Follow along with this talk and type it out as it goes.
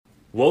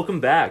Welcome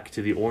back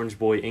to the Orange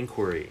Boy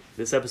Inquiry.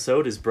 This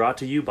episode is brought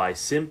to you by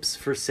Simps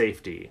for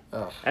Safety.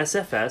 Oh.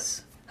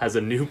 SFS has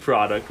a new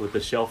product with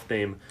the shelf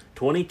name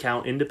 20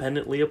 count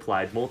independently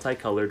applied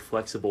multicolored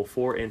flexible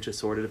 4-inch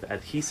assorted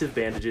adhesive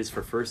bandages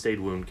for first aid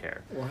wound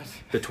care. What?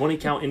 The 20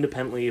 count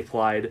independently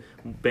applied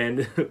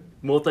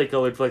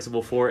multicolored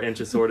flexible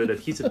 4-inch assorted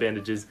adhesive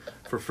bandages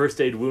for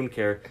first aid wound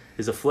care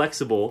is a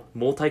flexible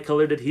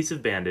multicolored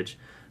adhesive bandage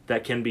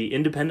that can be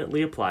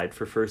independently applied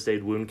for first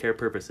aid wound care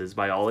purposes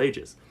by all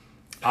ages.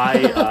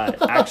 I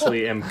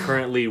actually am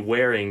currently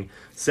wearing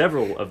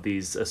several of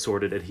these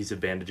assorted adhesive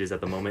bandages at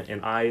the moment,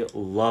 and I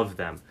love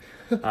them.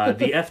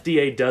 The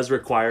FDA does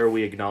require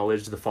we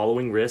acknowledge the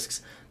following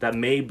risks that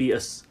may be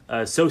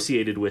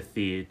associated with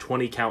the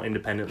 20 count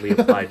independently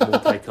applied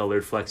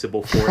multicolored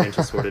flexible 4-inch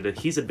assorted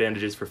adhesive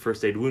bandages for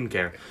first aid wound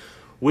care,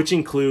 which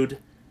include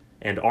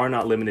and are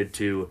not limited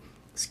to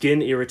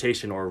skin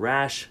irritation or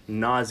rash,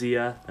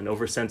 nausea, an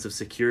oversense of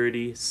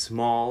security,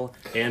 small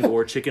and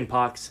or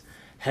chickenpox,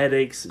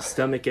 headaches,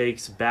 stomach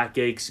aches, back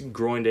aches,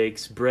 groin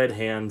aches, bread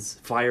hands,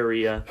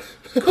 firea,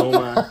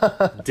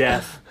 coma,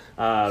 death,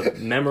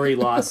 memory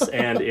loss,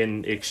 and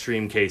in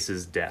extreme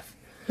cases, death.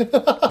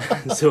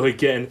 So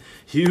again,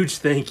 huge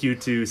thank you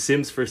to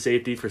Sims for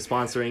Safety for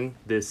sponsoring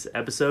this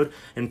episode.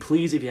 And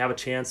please, if you have a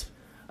chance,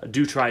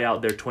 do try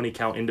out their 20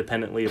 count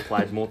independently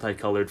applied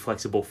multicolored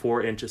flexible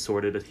 4-inch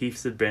assorted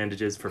adhesive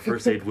bandages for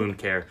first aid wound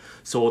care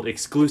sold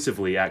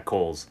exclusively at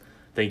Kohl's.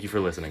 Thank you for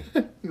listening.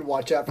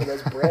 Watch out for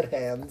those bread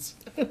hands.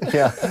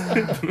 Yeah,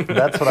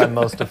 that's what I'm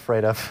most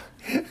afraid of.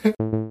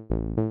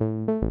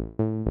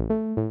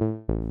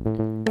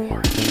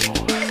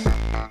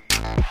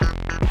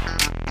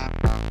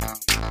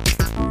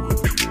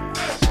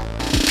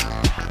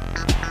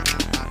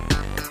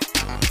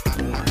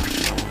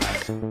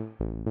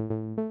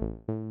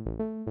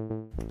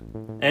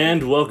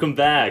 And welcome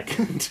back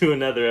to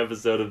another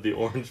episode of the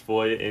Orange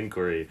Boy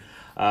Inquiry.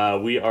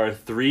 We are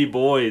three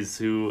boys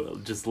who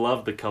just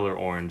love the color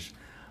orange.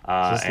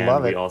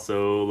 And we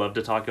also love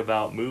to talk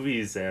about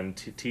movies and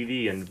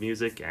TV and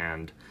music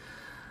and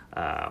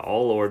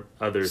all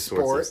other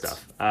sorts of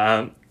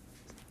stuff.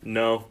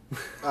 No.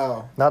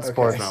 Oh. Not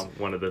sports. It's not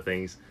one of the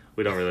things.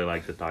 We don't really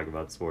like to talk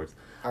about sports.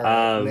 All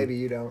right, maybe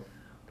you don't.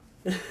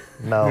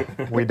 No,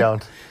 we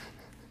don't.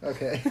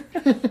 Okay.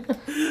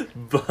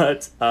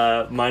 But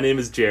my name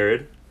is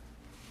Jared.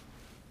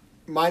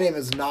 My name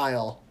is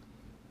Niall.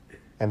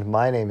 And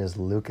my name is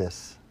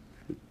Lucas.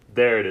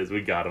 There it is.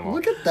 We got them all.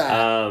 Look at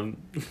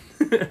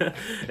that.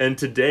 And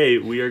today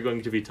we are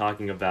going to be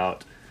talking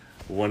about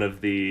one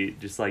of the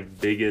just like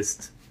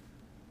biggest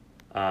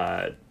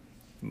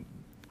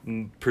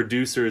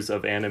producers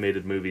of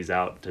animated movies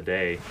out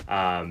today.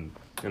 And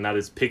that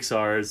is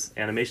Pixar's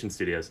animation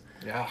studios.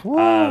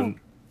 Yeah.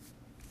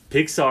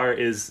 Pixar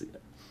is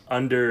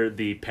under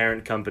the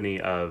parent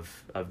company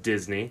of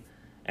Disney.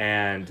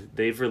 And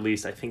they've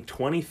released, I think,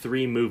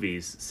 23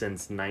 movies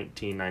since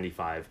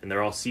 1995. And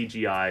they're all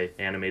CGI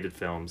animated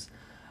films.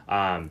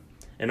 And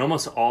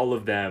almost all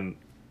of them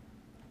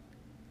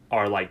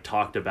are, like,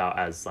 talked about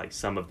as, like,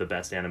 some of the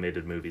best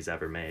animated movies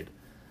ever made.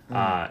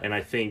 And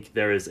I think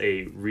there is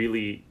a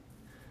really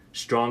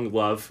strong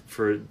love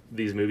for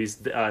these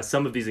movies.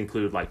 Some of these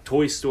include, like,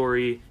 Toy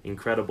Story,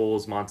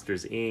 Incredibles,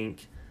 Monsters,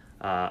 Inc.,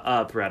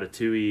 Up,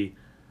 Ratatouille.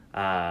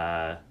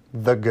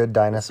 The Good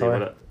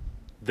Dinosaur.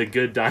 The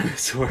Good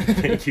Dinosaur,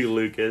 thank you,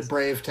 Lucas.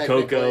 Brave,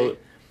 technically. Coco,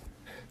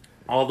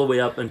 all the way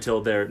up until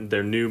their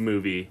new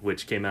movie,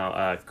 which came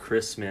out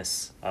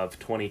Christmas of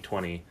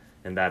 2020,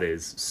 and that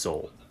is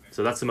Soul.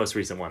 So that's the most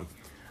recent one.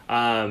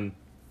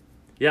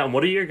 Yeah, and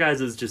what are your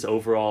guys' just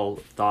overall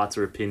thoughts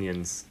or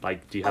opinions?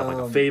 Like, do you have like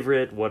a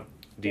favorite? What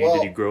did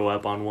you grow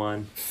up on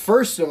one?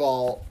 First of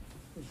all,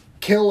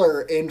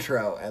 killer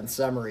intro and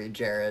summary,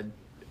 Jared.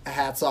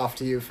 Hats off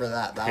to you for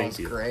that. That was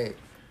great.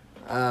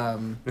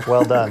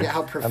 Well done.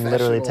 I'm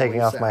literally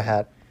taking off my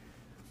hat.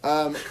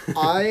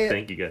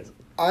 Thank you guys.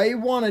 I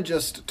want to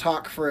just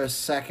talk for a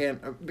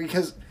second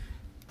because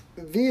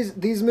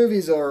these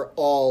movies are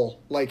all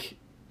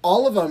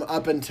of them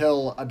up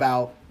until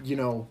about,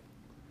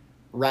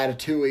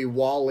 Ratatouille,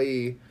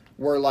 WALL-E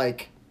were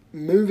like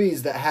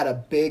movies that had a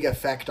big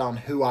effect on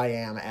who I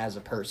am as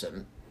a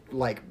person.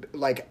 Like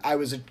I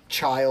was a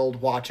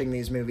child watching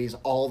these movies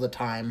all the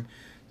time.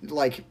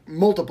 Like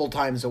multiple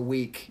times a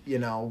week,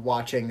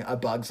 watching A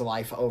Bug's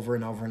Life over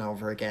and over and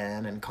over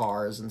again and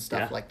Cars and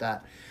stuff like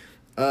that.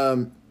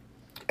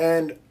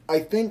 And I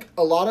think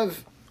a lot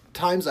of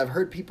times I've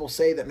heard people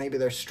say that maybe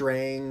they're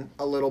straying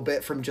a little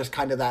bit from just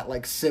kind of that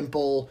like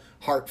simple,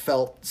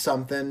 heartfelt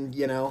something,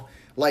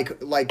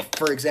 like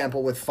for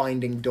example with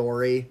Finding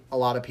Dory, a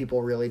lot of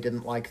people really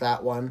didn't like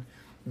that one.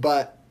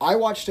 But I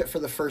watched it for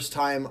the first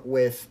time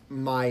with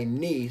my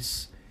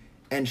niece.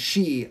 And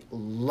she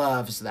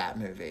loves that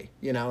movie,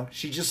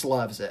 She just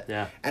loves it.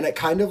 Yeah. And it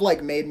kind of,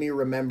 made me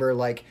remember,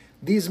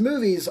 these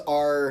movies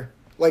are,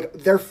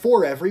 they're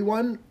for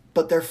everyone,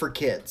 but they're for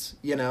kids,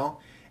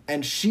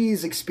 And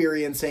she's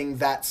experiencing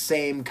that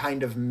same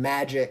kind of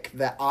magic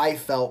that I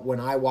felt when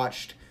I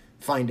watched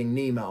Finding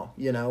Nemo,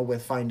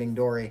 with Finding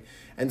Dory.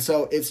 And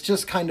so it's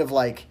just kind of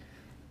like,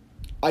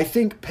 I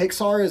think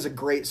Pixar is a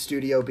great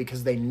studio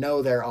because they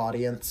know their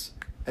audience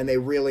and they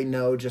really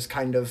know just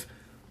kind of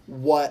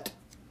what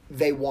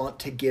they want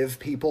to give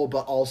people,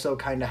 but also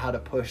kind of how to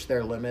push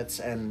their limits.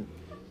 And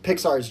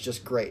Pixar is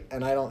just great.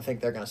 And I don't think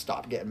they're going to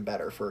stop getting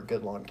better for a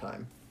good long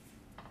time.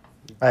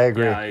 I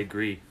agree. Yeah, I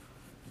agree.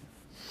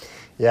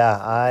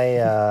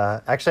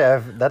 Yeah,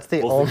 that's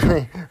the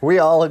only, we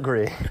all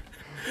agree.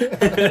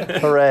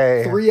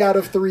 Hooray. 3 out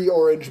of 3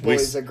 Orange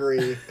Boys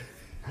agree.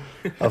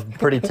 A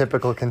pretty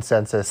typical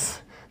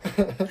consensus.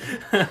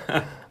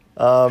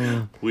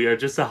 We are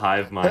just a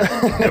hive mind.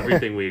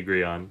 Everything we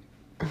agree on.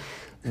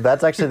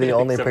 That's actually the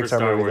only Except for Pixar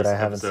Star movie Wars that I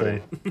haven't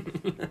episode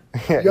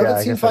seen. You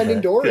haven't seen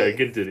Finding Dory? Yeah,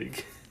 continue.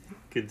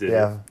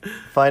 Yeah,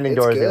 Finding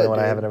Dory is the only one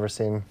I dude. haven't ever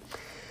seen.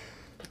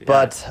 Yeah.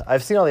 But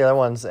I've seen all the other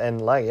ones, and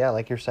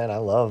like you're saying, I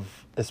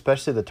love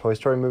especially the Toy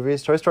Story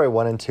movies. Toy Story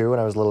 1 and 2 when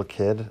I was a little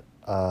kid.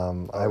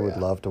 I would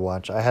love to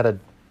watch. I had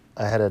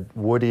a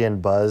Woody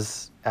and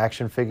Buzz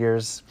action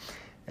figures,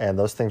 and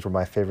those things were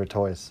my favorite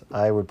toys.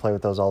 I would play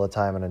with those all the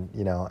time, and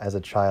as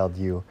a child,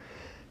 you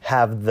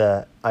have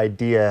the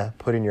idea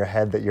put in your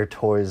head that your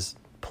toys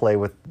play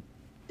with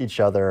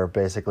each other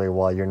basically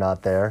while you're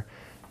not there,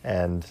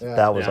 and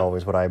that was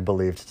always what I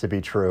believed to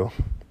be true,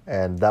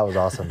 and that was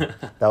awesome.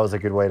 That was a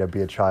good way to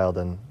be a child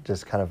and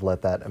just kind of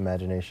let that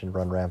imagination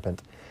run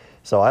rampant.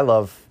 So I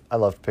love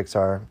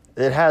Pixar.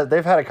 They've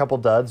had a couple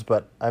duds,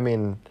 but I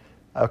mean,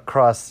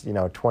 across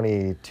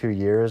 22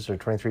 years or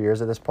 23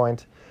 years at this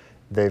point,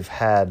 they've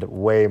had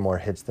way more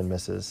hits than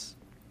misses,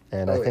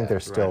 and I think they're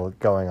still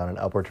going on an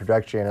upward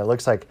trajectory. And it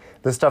looks like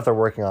the stuff they're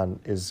working on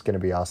is going to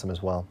be awesome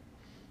as well.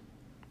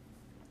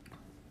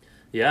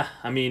 Yeah,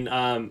 I mean,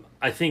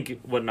 I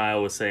think what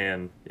Niall was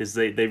saying is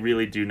they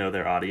really do know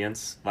their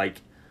audience.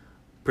 Like,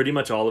 pretty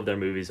much all of their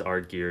movies are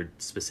geared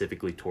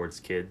specifically towards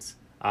kids.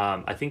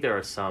 I think there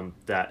are some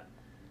that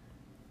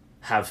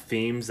have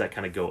themes that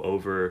kind of go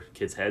over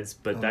kids' heads,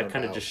 but that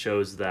kind of just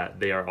shows that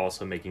they are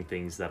also making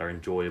things that are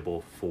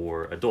enjoyable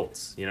for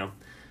adults,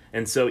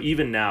 And so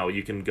even now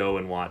you can go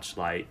and watch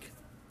like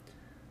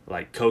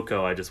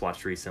Coco I just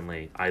watched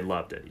recently. I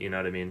loved it. You know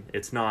what I mean?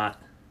 It's not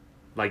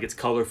like, it's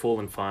colorful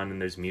and fun and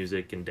there's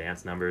music and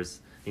dance numbers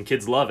and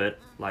kids love it.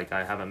 Like,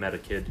 I haven't met a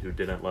kid who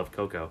didn't love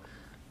Coco,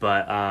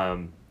 but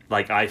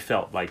I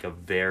felt like a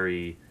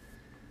very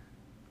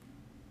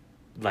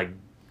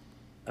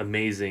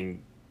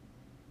amazing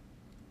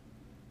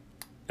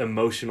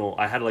emotional,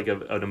 I had like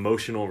an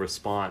emotional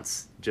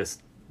response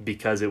just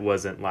because it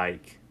wasn't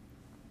like,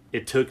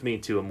 it took me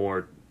to a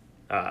more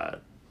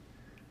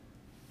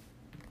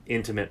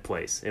intimate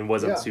place and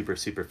wasn't super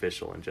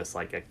superficial and just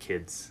like a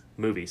kid's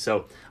movie.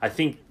 So I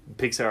think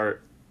Pixar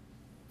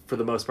for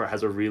the most part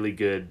has a really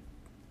good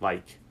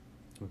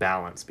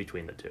balance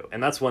between the two,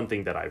 and that's one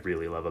thing that I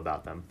really love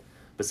about them,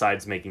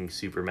 besides making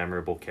super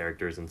memorable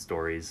characters and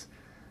stories.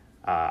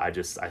 I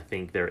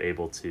think they're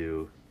able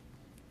to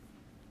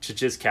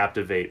just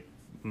captivate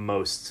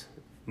most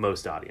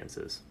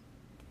audiences.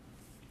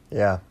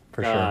 Yeah,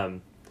 for sure.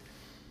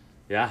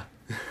 Yeah,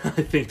 I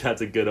think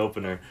that's a good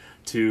opener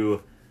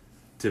to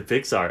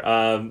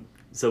Pixar.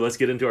 So let's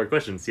get into our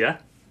questions. Yeah.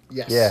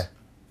 Yes. Yeah.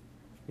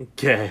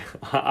 Okay.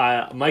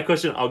 My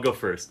question, I'll go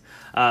first.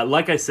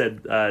 Like I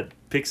said,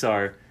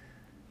 Pixar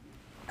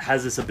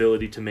has this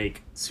ability to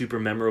make super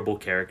memorable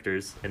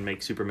characters and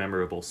make super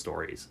memorable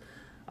stories.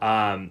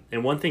 And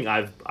one thing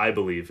I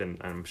believe, and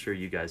I'm sure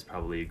you guys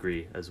probably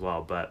agree as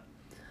well, but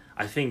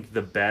I think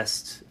the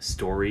best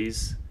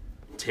stories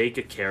take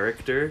a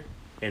character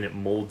and it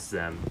molds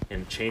them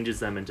and changes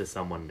them into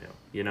someone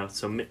new,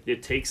 So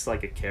it takes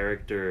like a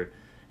character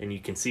and you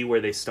can see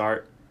where they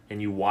start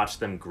and you watch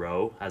them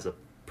grow as a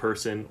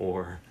person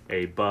or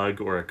a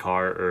bug or a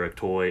car or a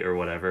toy or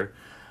whatever,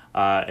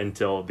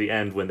 until the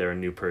end when they're a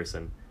new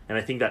person. And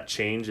I think that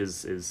change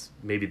is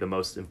maybe the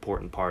most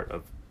important part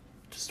of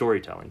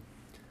storytelling.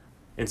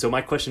 And so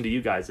my question to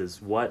you guys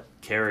is, what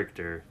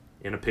character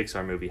in a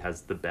Pixar movie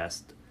has the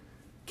best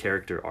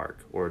character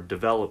arc or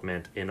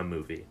development in a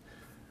movie?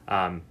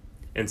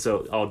 And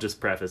so I'll just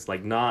preface,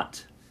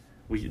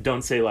 we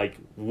don't say like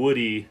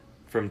Woody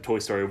from Toy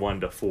Story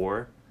 1 to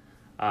 4.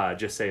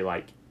 Just say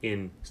like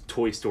in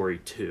Toy Story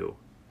 2,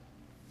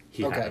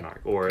 he had an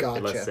arc. Or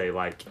let's say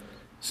like,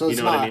 so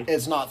it's what I mean?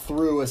 It's not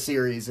through a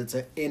series, it's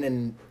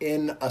in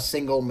a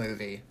single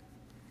movie.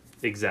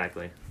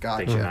 Exactly.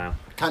 Gotcha. Thank you, Niall.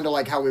 Kind of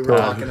like how we were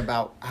talking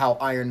about how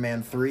Iron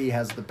Man 3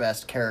 has the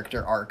best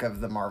character arc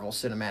of the Marvel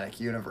Cinematic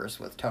Universe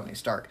with Tony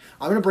Stark.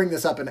 I'm going to bring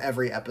this up in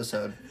every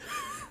episode.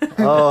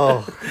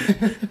 Oh.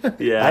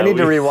 Yeah. I need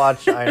to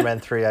rewatch Iron Man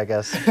 3, I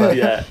guess. But.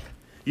 Yeah.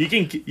 You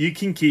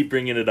can keep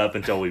bringing it up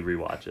until we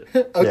rewatch it.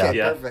 Okay,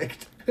 Yeah.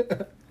 perfect.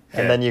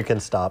 And then you can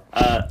stop.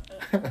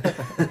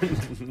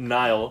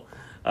 Niall,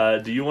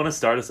 do you want to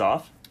start us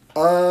off?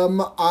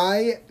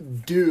 I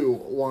do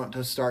want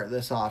to start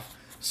this off.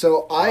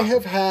 So I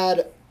have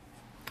had...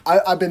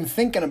 I've been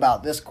thinking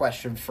about this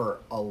question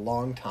for a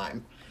long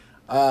time,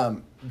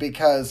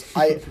 because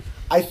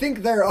I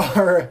think there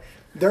are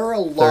There are a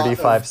lot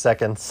 35 of,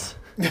 seconds.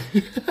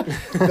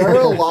 there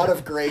are a lot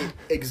of great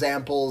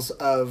examples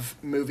of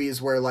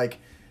movies where, like,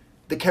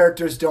 the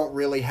characters don't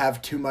really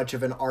have too much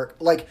of an arc.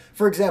 Like,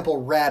 for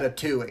example,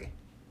 Ratatouille.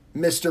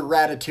 Mr.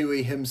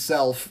 Ratatouille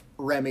himself,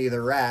 Remy the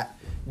Rat,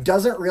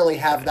 doesn't really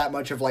have that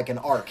much of, like, an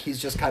arc. He's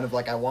just kind of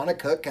like, I want to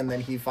cook, and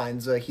then he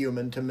finds a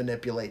human to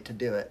manipulate to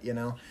do it, you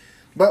know?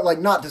 But, like,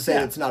 not to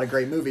say it's not a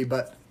great movie,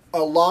 but a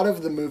lot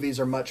of the movies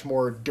are much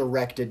more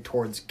directed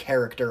towards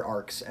character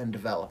arcs and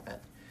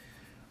development.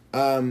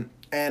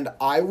 And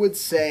I would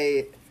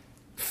say,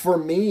 for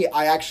me,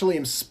 I actually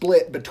am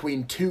split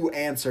between two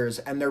answers,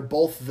 and they're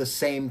both the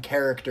same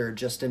character,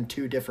 just in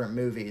two different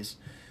movies.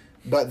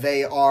 But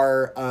they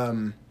are,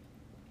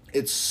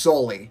 it's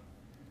Sully.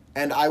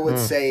 And I would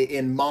say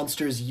in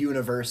Monsters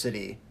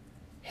University,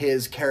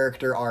 his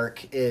character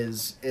arc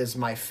is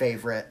my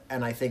favorite,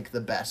 and I think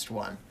the best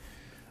one.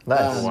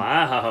 Nice.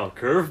 Wow,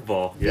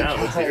 curveball. Yeah,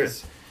 let's hear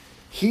it.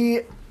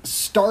 He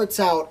starts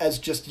out as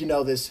just, you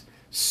know, this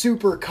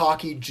super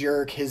cocky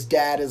jerk. His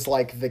dad is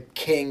like the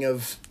king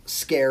of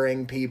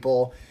scaring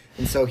people,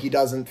 and so he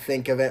doesn't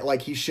think of it.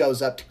 Like, he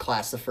shows up to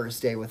class the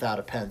first day without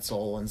a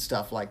pencil and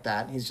stuff like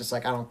that. And he's just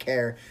like, I don't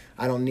care.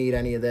 I don't need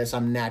any of this.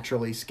 I'm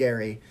naturally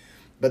scary.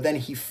 But then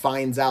he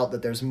finds out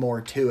that there's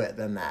more to it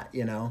than that,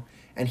 you know?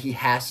 And he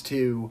has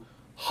to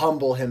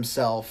humble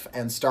himself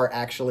and start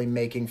actually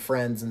making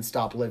friends and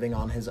stop living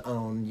on his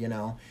own, you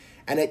know?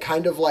 And it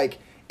kind of like,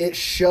 it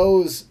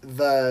shows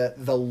the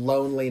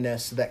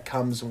loneliness that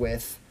comes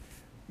with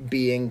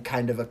being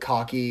kind of a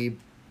cocky,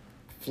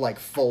 like,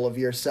 full of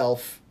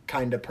yourself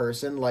kind of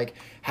person, like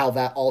how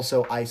that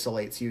also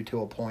isolates you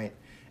to a point,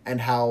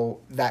 and how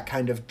that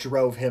kind of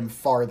drove him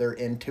farther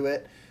into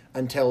it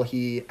until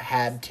he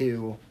had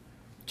to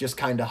just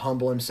kind of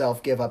humble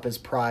himself, give up his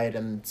pride,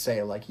 and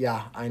say, like,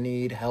 yeah, I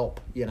need help,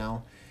 you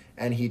know?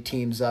 And he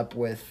teams up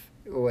with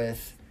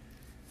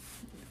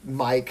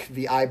Mike,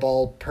 the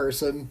eyeball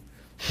person.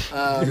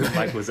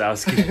 Mike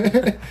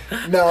Wazowski.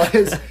 No,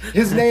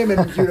 his name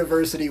in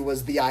university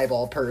was the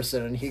eyeball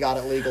person, and he got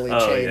it legally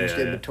changed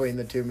in between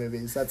the two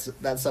movies.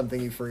 That's something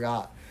you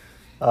forgot.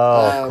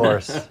 Oh, of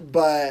course.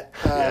 But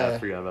I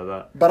forgot about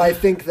that. But I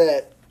think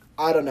that,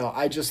 I don't know,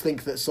 I just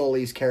think that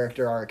Sully's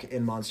character arc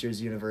in Monsters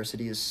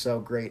University is so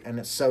great, and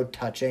it's so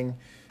touching,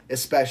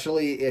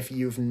 especially if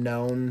you've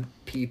known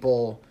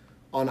people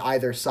on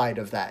either side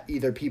of that.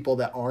 Either people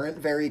that aren't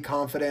very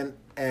confident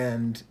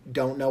and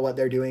don't know what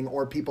they're doing,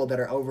 or people that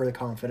are overly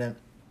confident.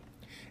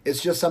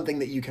 It's just something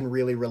that you can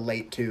really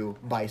relate to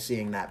by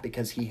seeing that,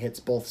 because he hits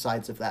both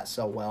sides of that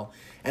so well.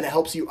 And it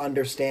helps you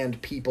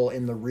understand people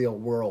in the real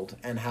world,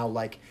 and how,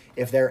 like,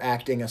 if they're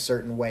acting a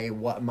certain way,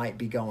 what might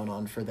be going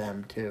on for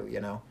them too, you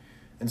know?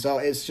 And so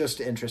it's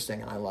just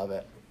interesting, and I love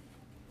it.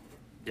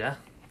 Yeah,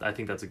 I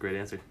think that's a great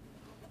answer.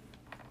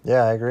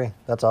 Yeah, I agree.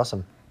 That's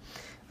awesome.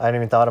 I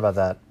hadn't even thought about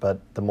that, but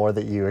the more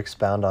that you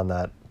expound on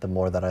that, the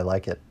more that I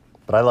like it.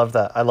 But I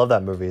love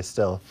that movie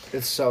still.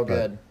 It's so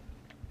good.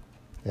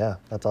 Yeah,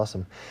 that's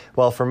awesome.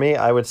 Well, for me,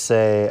 I would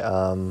say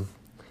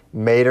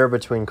Mater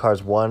between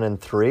Cars 1 and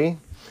 3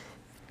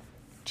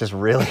 just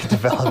really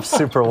developed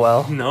super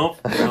well. Nope,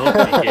 you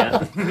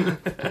can't.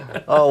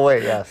 Oh,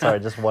 wait, yeah,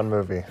 sorry, just one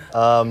movie.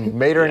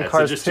 Mater and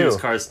Cars 2. Just choose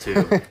Cars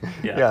 2.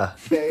 Yeah.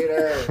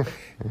 Mater.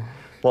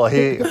 Well,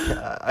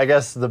 I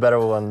guess the better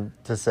one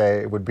to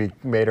say would be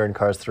Mater in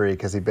Cars 3,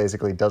 because he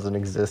basically doesn't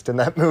exist in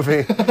that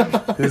movie.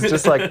 He's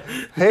just like,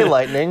 hey,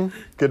 Lightning,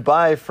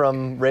 goodbye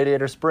from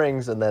Radiator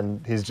Springs, and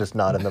then he's just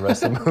not in the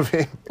rest of the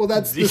movie. Well,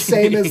 that's the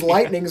same as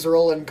Lightning's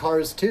role in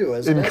Cars 2,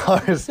 isn't it? In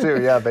Cars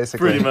 2, yeah,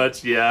 basically. Pretty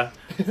much, yeah.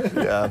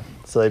 Yeah,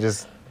 so they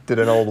just did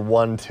an old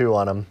 1-2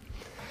 on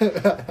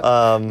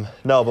him.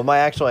 No, but my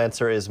actual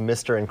answer is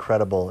Mr.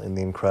 Incredible in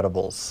The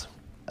Incredibles.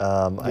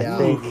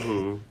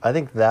 I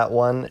think that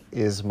one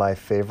is my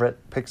favorite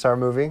Pixar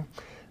movie,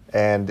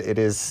 and it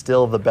is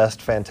still the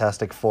best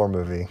Fantastic Four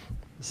movie.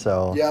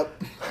 So yep,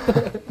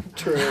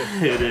 true.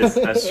 It is.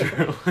 That's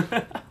true.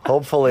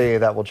 Hopefully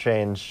that will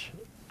change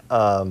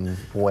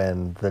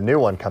when the new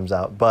one comes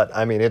out. But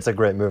I mean, it's a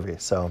great movie.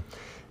 So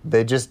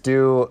they just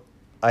do.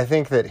 I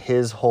think that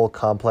his whole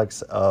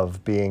complex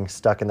of being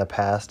stuck in the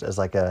past as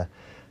like a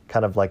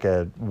kind of like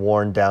a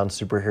worn down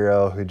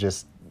superhero who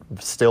just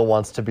still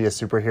wants to be a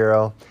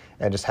superhero,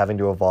 and just having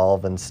to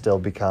evolve and still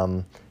be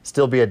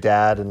a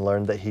dad and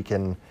learn that he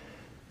can,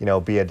 you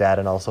know, be a dad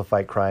and also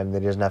fight crime,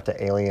 that he doesn't have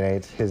to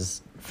alienate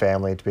his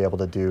family to be able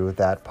to do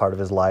that part of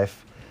his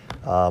life.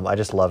 I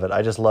just love it.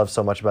 I just love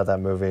so much about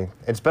that movie.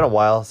 It's been a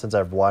while since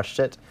I've watched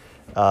it,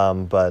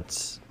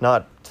 but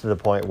not to the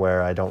point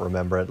where I don't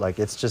remember it. Like,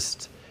 it's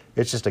just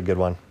a good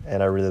one,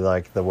 and I really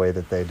like the way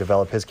that they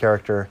develop his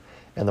character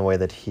and the way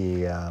that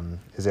he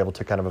is able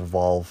to kind of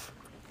evolve,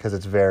 because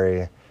it's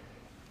very...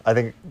 I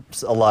think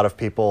a lot of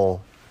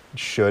people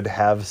should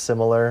have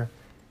similar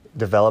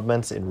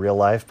developments in real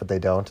life, but they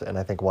don't. And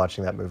I think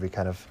watching that movie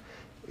kind of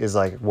is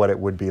like what it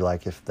would be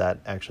like if that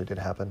actually did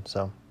happen.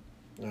 So,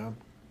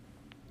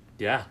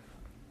 yeah,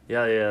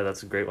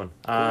 that's a great one.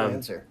 Good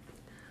answer.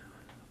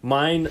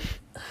 Mine,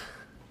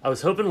 I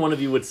was hoping one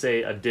of you would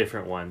say a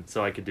different one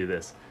so I could do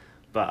this.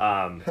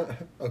 But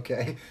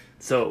Okay.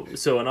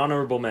 so an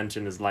honorable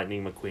mention is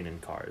Lightning McQueen in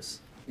Cars.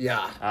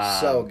 Yeah,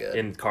 so good.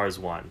 In Cars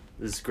 1.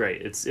 This is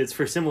great. It's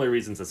for similar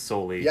reasons as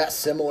Sully. Yeah,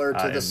 similar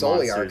to the in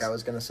Sully arc, Monsters. I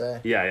was gonna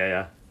say.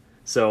 Yeah.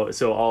 So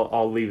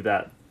I'll leave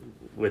that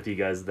with you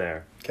guys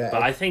there. Okay.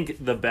 But I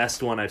think the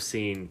best one I've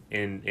seen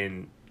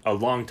in a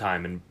long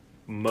time, and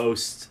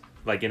most,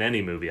 like in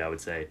any movie I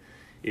would say,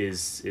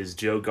 is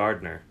Joe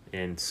Gardner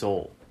in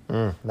Soul.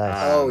 Nice.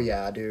 Oh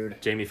yeah, dude.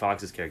 Jamie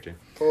Foxx's character.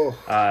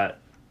 Oh.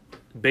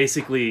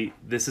 Basically,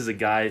 this is a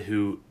guy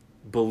who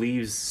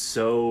believes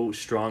so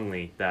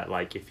strongly that,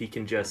 like, if he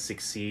can just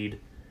succeed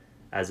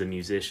as a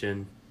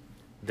musician,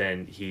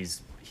 then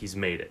he's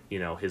made it. You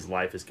know, his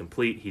life is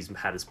complete. He's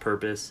had his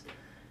purpose.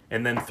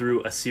 And then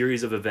through a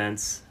series of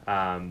events,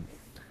 I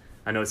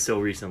know it's still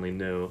recently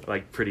new,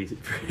 like pretty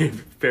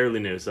fairly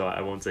new, so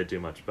I won't say too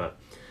much, but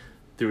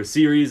through a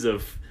series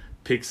of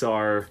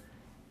Pixar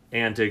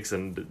antics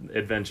and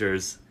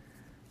adventures,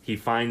 he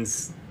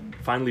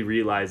finally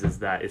realizes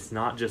that it's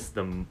not just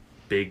the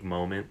big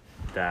moment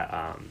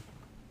that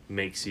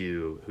makes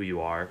you who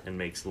you are and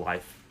makes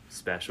life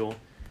special.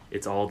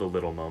 It's all the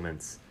little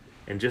moments.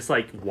 And just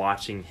like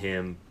watching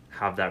him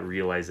have that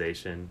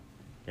realization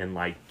and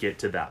like get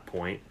to that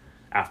point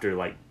after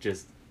like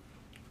just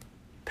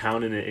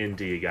pounding it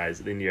into you guys,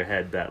 in your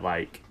head, that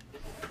like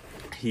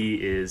he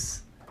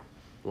is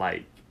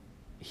like,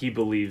 he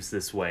believes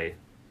this way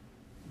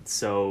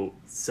so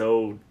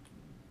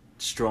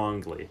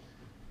strongly,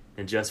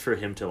 and just for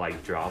him to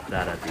like drop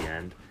that at the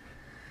end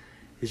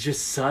is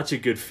just such a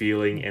good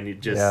feeling, and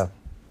it just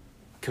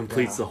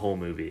completes the whole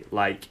movie.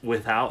 Like,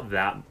 without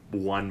that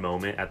one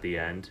moment at the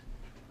end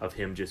of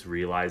him just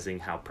realizing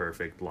how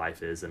perfect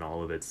life is and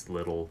all of its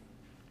little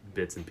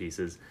bits and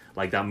pieces,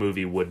 like, that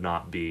movie would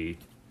not be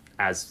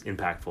as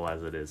impactful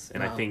as it is.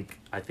 And I think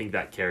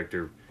that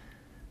character,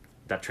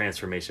 that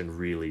transformation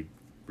really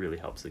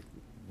helps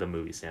the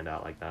movie stand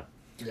out like that.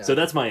 Yeah. So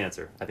that's my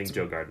answer. I think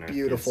Joe Gardner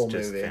beautiful is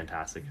just movie.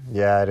 Fantastic.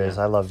 Yeah, it is.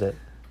 I loved it.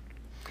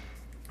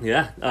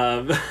 Yeah.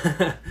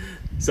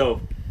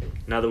 So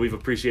now that we've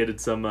appreciated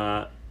some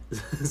of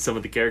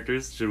the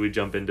characters, should we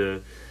jump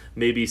into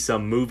maybe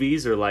some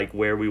movies, or like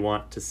where we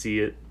want to see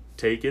it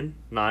taken?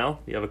 Niall,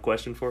 you have a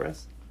question for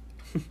us?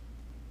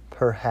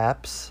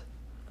 Perhaps.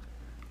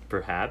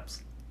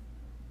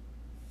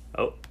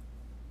 Oh,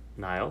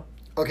 Niall?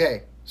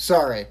 Okay,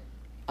 sorry.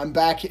 I'm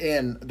back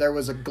in. There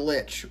was a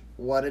glitch.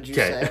 What did you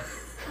say?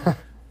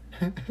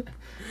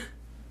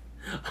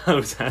 I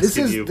was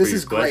asking you for This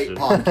is great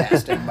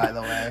podcasting, by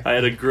the way. I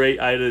had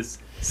a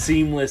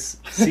seamless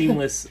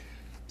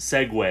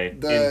segue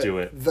into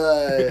it.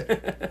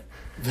 The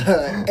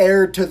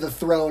heir to the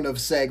throne of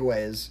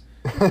segues.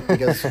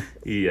 Because,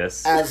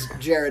 yes, as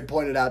Jared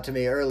pointed out to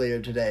me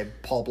earlier today,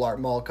 Paul Blart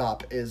Mall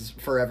Cop is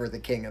forever the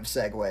king of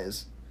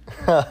segues.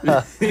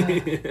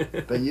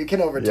 But you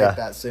can overtake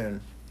that soon.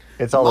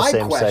 It's all the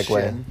same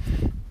segue.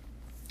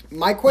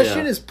 My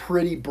question is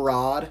pretty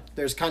broad.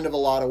 There's kind of a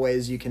lot of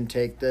ways you can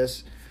take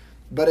this,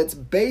 but it's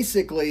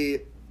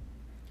basically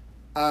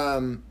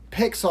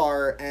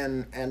Pixar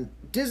and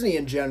Disney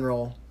in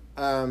general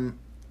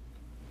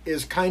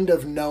is kind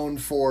of known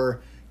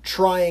for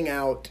trying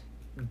out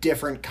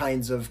different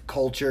kinds of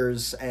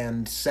cultures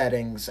and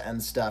settings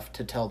and stuff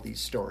to tell these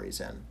stories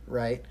in,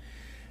 right?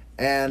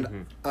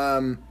 And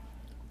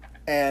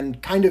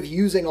and kind of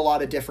using a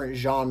lot of different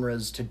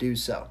genres to do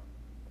so.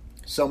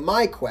 So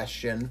my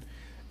question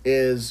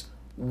is,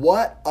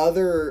 what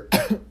other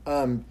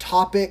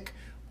topic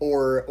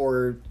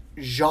or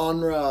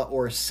genre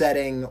or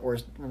setting or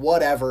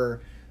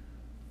whatever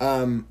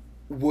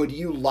would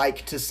you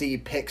like to see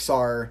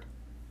Pixar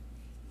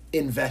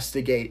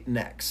investigate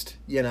next,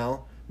 you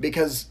know?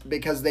 Because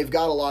they've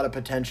got a lot of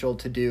potential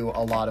to do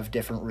a lot of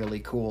different really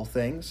cool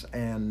things,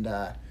 and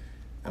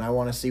I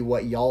want to see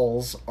what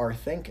y'alls are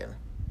thinking.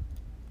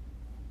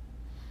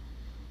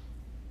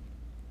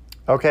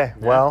 Okay,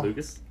 well,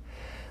 Lucas?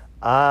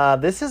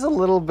 this is a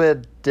little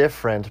bit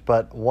different,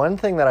 but one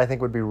thing that I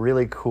think would be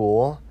really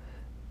cool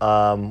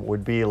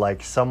would be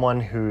like someone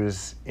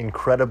who's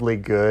incredibly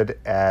good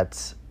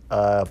at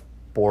a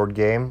board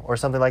game or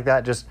something like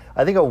that. Just,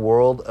 I think a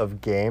world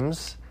of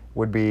games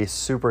would be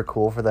super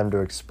cool for them to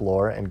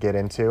explore and get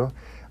into.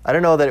 I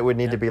don't know that it would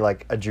need to be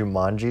like a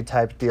Jumanji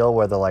type deal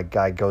where the like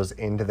guy goes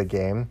into the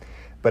game,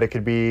 but it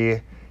could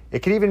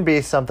even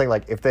be something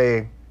like, if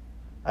they,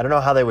 I don't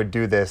know how they would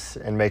do this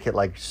and make it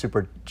like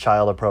super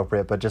child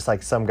appropriate, but just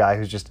like some guy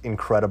who's just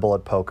incredible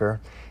at poker,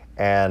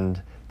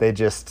 and they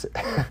just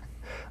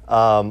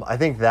I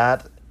think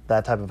that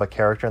type of a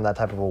character and that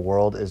type of a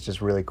world is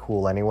just really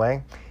cool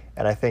anyway.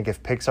 And I think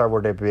if Pixar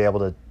were to be able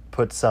to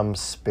put some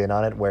spin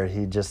on it where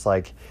he just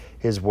like,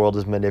 his world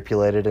is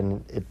manipulated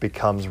and it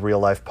becomes real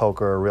life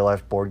poker or real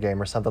life board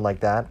game or something like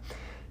that,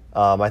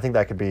 I think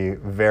that could be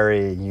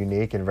very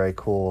unique and very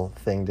cool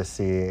thing to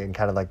see in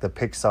kind of like the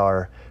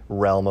Pixar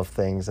realm of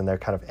things and their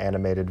kind of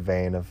animated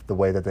vein of the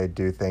way that they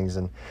do things.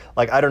 And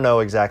like, I don't know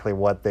exactly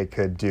what they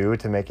could do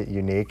to make it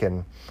unique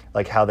and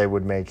like how they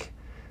would make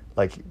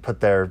like put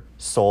their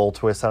soul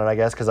twist on it, I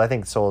guess, because I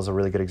think Soul is a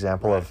really good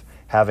example of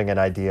having an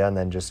idea and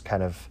then just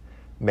kind of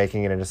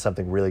making it into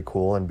something really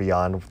cool and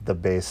beyond what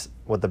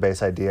the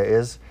base idea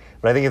is.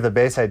 But I think if the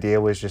base idea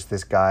was just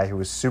this guy who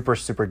was super,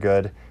 super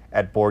good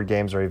at board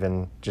games or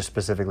even just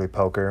specifically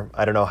poker,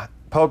 I don't know,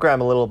 poker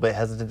I'm a little bit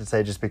hesitant to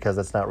say just because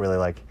that's not really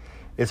like,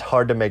 it's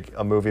hard to make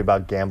a movie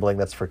about gambling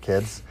that's for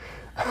kids.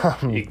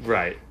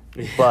 Right.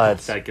 But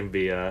that can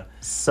be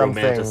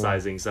something,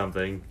 romanticizing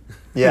something.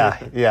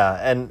 yeah,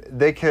 and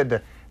they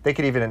could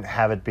even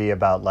have it be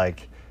about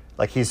like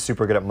he's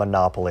super good at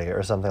Monopoly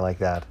or something like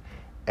that,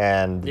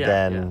 and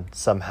then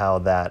somehow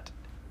that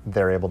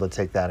they're able to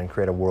take that and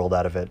create a world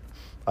out of it.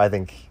 I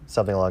think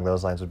something along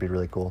those lines would be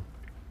really cool.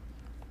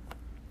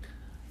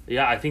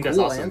 Yeah, I think that's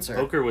Cool awesome. answer.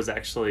 Poker was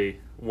actually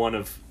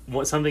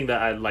something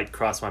that I like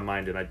crossed my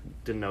mind and I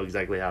didn't know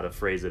exactly how to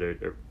phrase it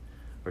or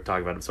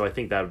talk about it. So I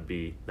think that'd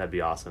be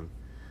awesome.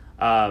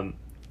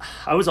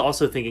 I was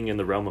also thinking in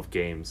the realm of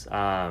games,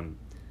 and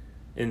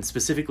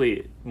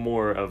specifically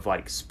more of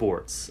like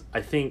sports.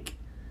 I think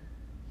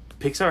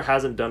Pixar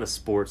hasn't done a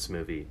sports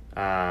movie,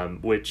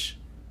 which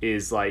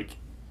is like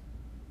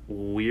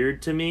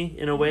weird to me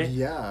in a way.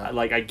 Yeah.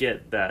 Like I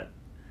get that.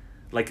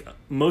 Like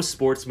most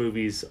sports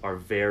movies are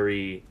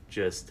very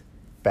just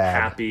Bad.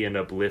 happy and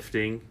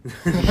uplifting.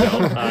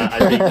 No,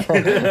 I think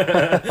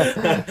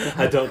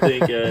I don't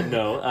think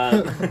no.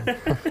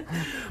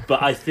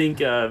 But I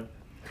think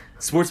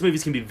sports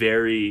movies can be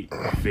very,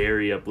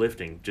 very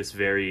uplifting, just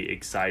very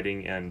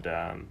exciting and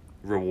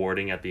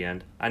rewarding at the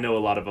end. I know a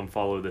lot of them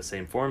follow the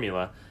same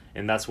formula,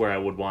 and that's where I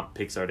would want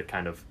Pixar to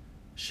kind of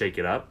shake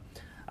it up.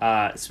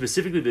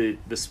 Specifically,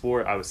 the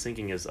sport I was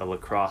thinking is a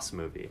lacrosse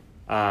movie.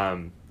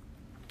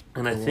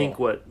 And I think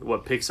what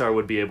Pixar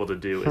would be able to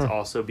do is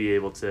also be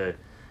able to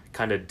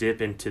kind of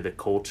dip into the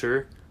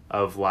culture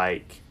of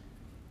like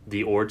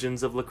the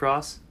origins of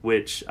lacrosse,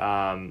 which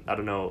I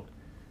don't know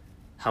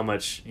how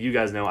much you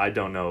guys know. I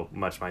don't know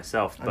much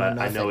myself, but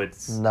I know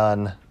it's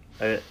none.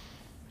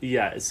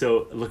 Yeah,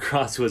 so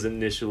lacrosse was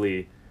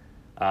initially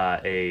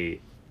a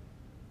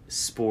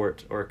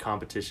sport or a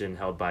competition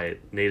held by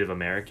Native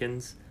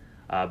Americans,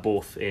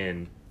 both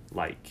in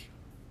like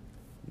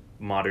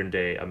modern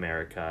day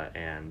America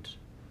and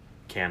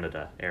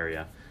Canada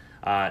area.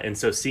 And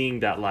so seeing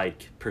that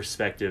like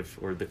perspective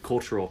or the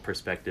cultural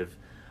perspective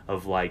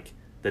of like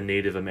the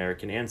Native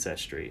American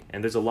ancestry,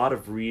 and there's a lot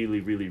of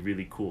really, really,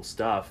 really cool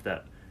stuff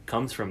that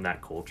comes from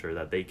that culture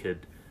that they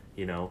could,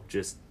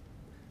 just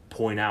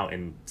point out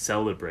and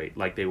celebrate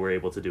like they were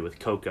able to do with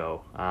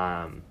Coco.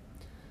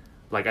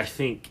 Like I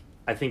think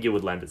it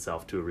would lend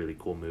itself to a really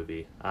cool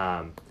movie.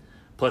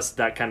 Plus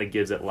that kind of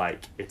gives it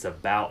like it's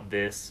about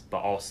this, but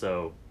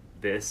also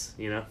this,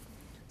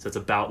 So it's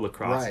about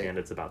lacrosse and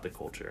it's about the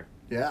culture.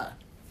 Yeah.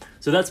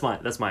 So that's my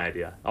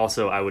idea.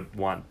 Also, I would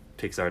want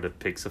Pixar to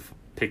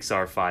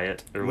Pixar-fy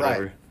it or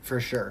whatever. Right, for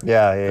sure.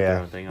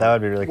 Yeah. That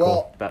would be really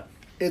cool. Well,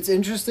 it's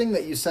interesting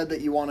that you said that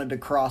you wanted to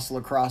cross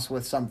lacrosse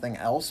with something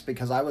else,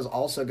 because I was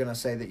also going to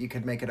say that you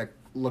could make it a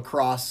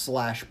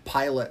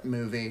lacrosse/pilot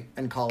movie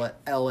and call it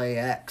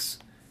LAX.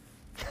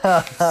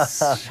 All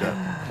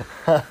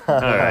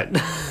right.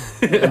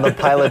 And the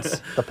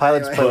pilots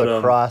Anyway. play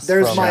lacrosse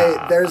There's from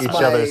my- each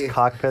other's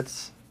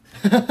cockpits.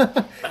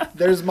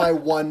 There's my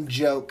one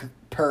joke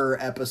per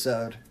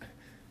episode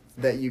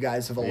that you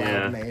guys have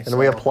allowed me. And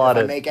we applaud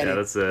it.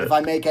 That's it. If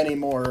I make any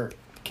more,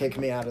 kick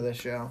me out of this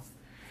show.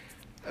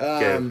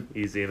 Okay,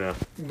 easy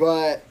enough.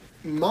 But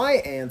my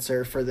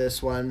answer for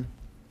this one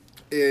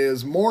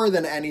is more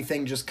than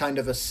anything just kind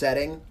of a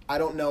setting. I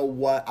don't know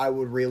what I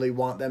would really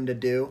want them to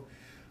do.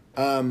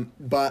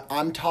 But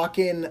I'm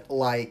talking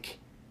like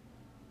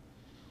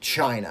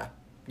China,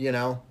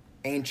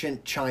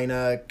 ancient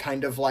China,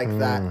 kind of like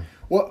that.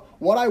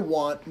 What I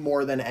want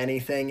more than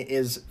anything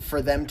is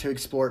for them to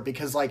explore it,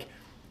 because like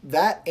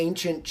that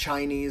ancient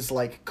Chinese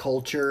like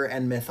culture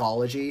and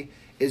mythology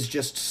is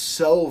just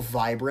so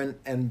vibrant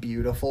and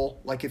beautiful.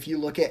 Like if you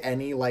look at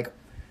any like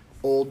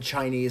old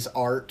Chinese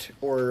art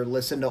or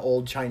listen to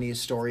old Chinese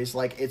stories,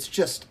 like it's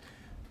just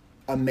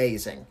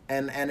amazing.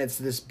 And it's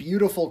this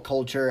beautiful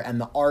culture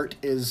and the art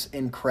is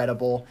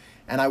incredible.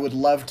 And I would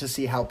love to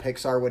see how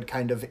Pixar would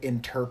kind of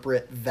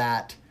interpret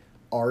that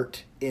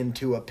art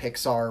into a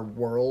Pixar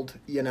world,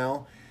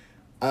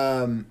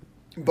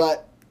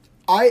 but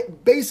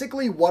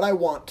what I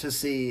want to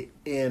see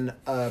in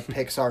a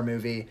Pixar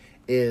movie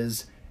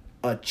is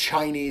a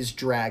Chinese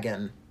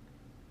dragon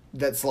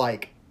that's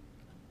like,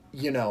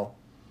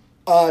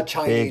 a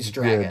Chinese Big,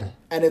 dragon. good.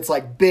 And it's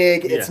like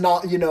big, it's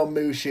not,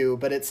 Mushu,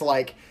 but it's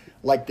like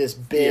this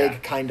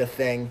big kind of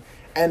thing.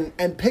 And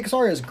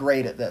Pixar is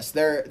great at this.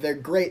 They're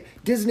great.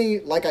 Disney,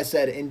 like I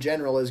said, in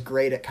general is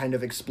great at kind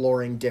of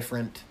exploring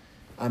different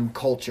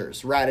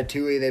cultures.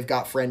 Ratatouille, they've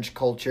got French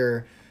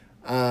culture.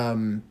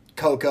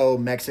 Coco,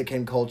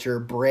 Mexican culture.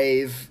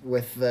 Brave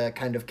with the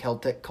kind of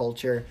Celtic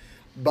culture.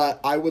 But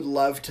I would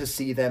love to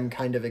see them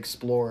kind of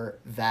explore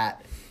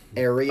that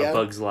area. A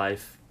Bug's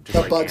Life.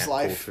 A Bug's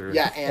Life. Culture.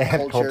 Yeah,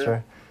 ant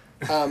culture.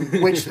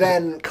 which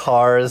then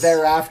Cars.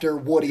 thereafter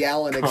Woody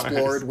Allen Cars.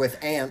 explored with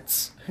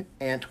ant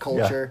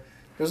culture.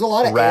 There's a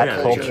lot of Rat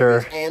ant culture.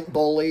 movies. Ant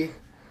bully,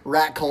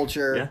 rat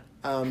culture,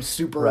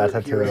 superhero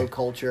Ratatouille.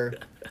 culture,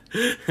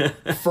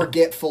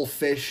 forgetful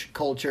fish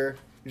culture,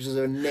 which is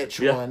a niche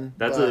one.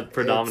 That's a but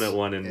predominant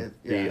one in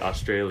the yeah.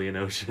 Australian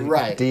Ocean.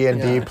 Right.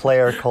 D&D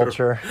player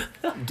culture.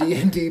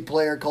 D&D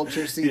player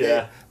culture. See,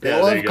 Yeah. they Yeah,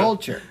 there love you go.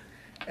 culture,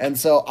 and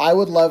so I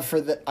would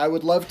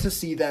love to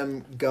see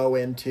them go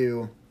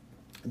into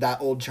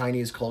that old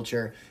Chinese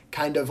culture,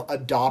 kind of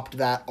adopt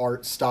that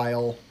art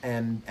style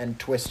and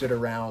twist it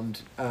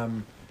around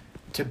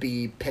to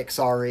be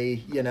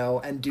Pixar-y,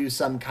 and do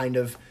some kind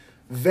of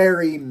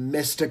very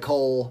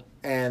mystical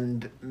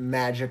and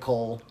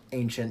magical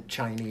ancient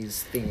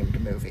Chinese themed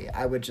movie.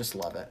 I would just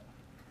love it.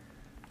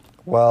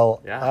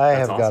 Well, Yeah, I that's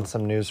have got awesome.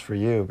 some news for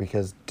you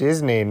because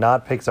Disney,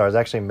 not Pixar, is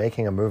actually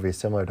making a movie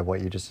similar to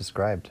what you just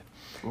described.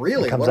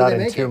 Really? It comes What are out they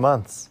in making? 2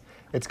 months.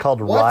 It's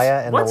called What?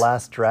 Raya and What? the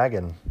Last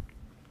Dragon.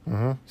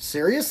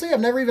 Seriously?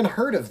 I've never even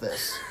heard of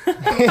this.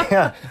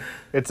 Yeah,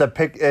 it's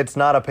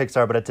not a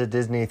Pixar, but it's a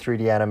Disney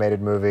 3D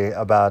animated movie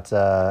about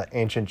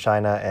ancient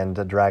China and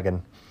a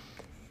dragon.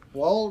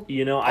 Well,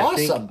 I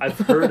awesome. think I've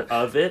heard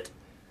of it,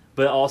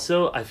 but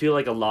also I feel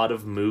like a lot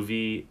of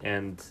movie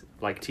and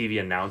like TV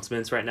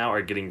announcements right now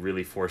are getting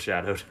really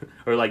foreshadowed,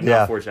 or like Yeah.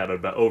 not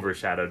foreshadowed, but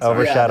overshadowed. Sorry,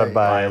 Overshadowed Yeah,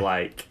 by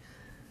by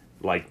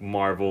like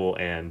Marvel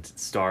and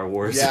Star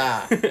Wars.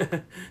 Yeah.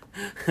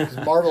 'Cause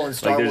Marvel and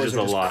Star Like, there's Wars just are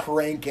a just lot.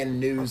 cranking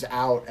news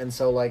out, and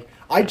so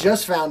I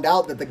just found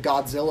out that the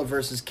Godzilla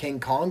versus King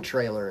Kong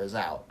trailer is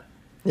out.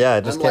 Yeah,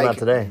 it just I'm came like, out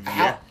today.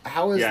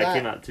 How is yeah, that? it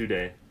came out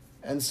today.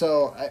 And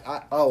so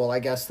I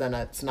guess then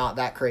it's not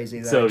that crazy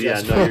that So, I yeah,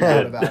 just no, you're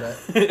found out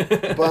good.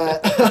 about it.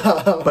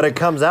 But But it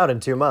comes out in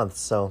 2 months,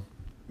 so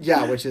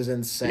yeah, which is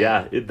insane.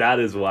 Yeah, that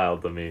is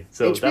wild to me.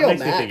 So HBO that makes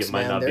Max, me think it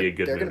might man, not be a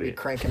good they're movie. gonna be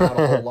cranking out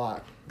a whole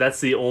lot. That's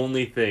the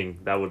only thing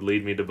that would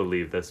lead me to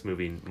believe this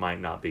movie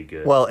might not be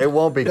good. well, it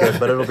won't be good,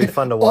 but it'll be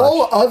fun to watch.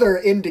 All other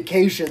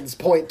indications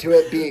point to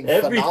it being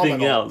everything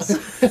phenomenal.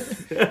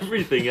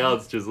 everything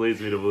else just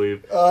leads me to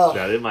believe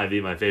that it might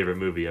be my favorite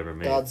movie ever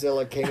made.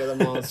 Godzilla King of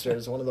the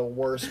Monsters, one of the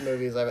worst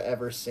movies I've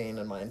ever seen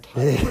in my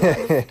entire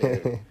life,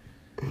 dude.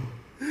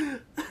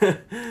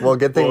 Well,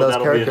 good thing Well, those that'll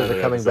be characters another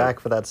are coming episode. back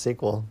for that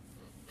sequel.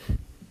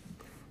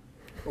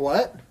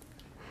 What?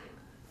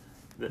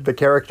 The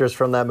characters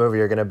from that movie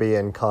are going to be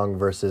in Kong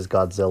versus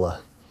Godzilla.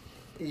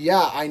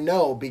 Yeah, I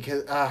know,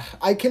 because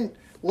I can...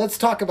 Let's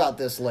talk about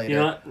this later. You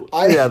know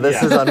Yeah,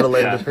 this is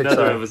unrelated Yeah, to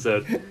another Pixar.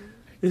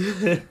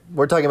 episode.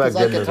 We're talking about 'cause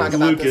I good could movies. talk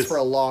about this Lucas. for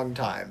a long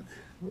time.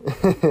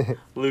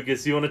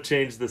 Lucas, you want to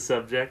change the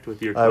subject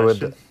with your I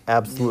question? would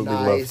absolutely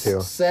Nice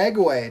love to.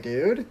 segue,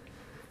 dude.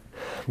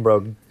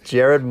 Bro,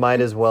 Jared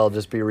might as well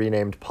just be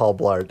renamed Paul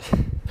Blart.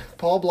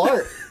 Paul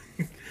Blart.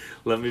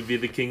 Let me be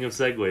the king of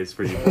segways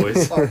for you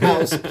boys. Our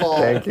house Paul.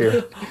 Thank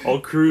you. I'll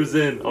cruise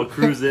in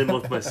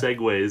with my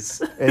segways.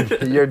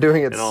 And you're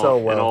doing it And so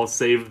and well. I'll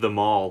save the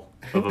mall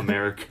of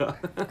America.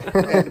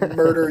 And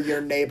murder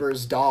your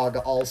neighbor's dog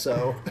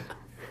also.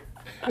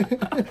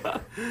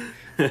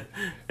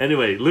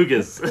 Anyway,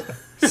 Lucas.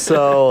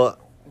 So,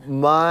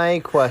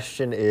 my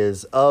question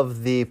is,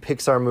 of the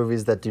Pixar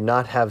movies that do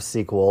not have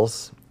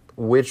sequels,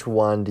 which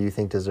one do you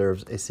think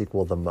deserves a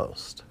sequel the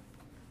most?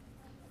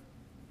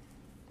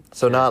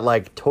 So not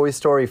like Toy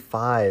Story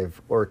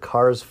 5 or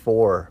Cars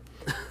 4,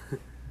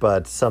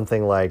 but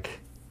something like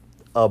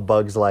A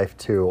Bug's Life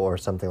 2 or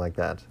something like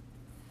that.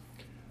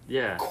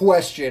 Yeah.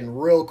 Question,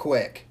 real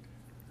quick.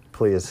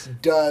 Please.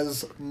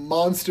 Does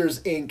Monsters,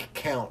 Inc.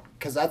 count?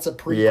 Because that's a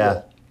prequel.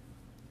 Yeah.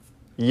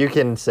 You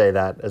can say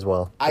that as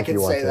well. I if can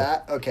you want say to.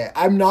 that. Okay,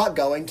 I'm not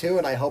going to,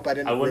 and I hope I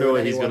didn't I wonder ruin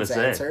what he's gonna anyone's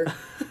say. answer.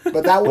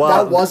 But that Well,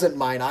 that wasn't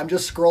mine. I'm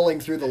just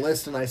scrolling through the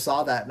list, and I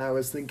saw that, and I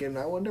was thinking,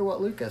 I wonder what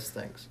Lucas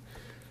thinks.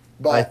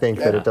 But I think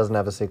that Yeah. it doesn't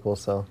have a sequel,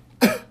 so.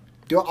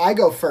 do I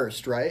go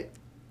first, right?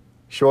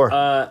 Sure.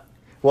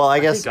 Well, I I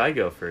guess think I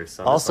go first.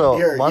 on this also one.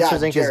 Here,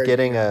 Monsters yeah, Inc. Jared, is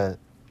getting a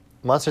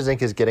Monsters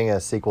Inc. is getting a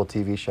sequel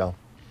TV show.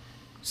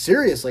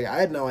 Seriously, I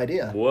had no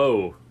idea.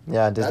 Whoa.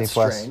 Yeah, Disney That's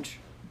Plus. strange.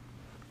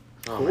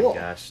 Oh Cool. my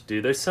gosh,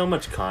 dude! There's so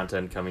much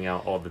content coming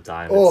out all the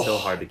time. Oh, It's so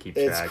hard to keep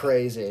It's track.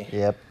 crazy.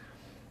 Yep.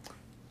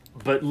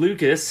 But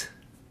Lucas,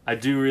 I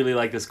do really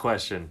like this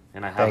question,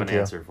 and I have Thank an you.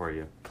 answer for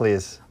you.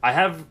 Please. I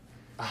have.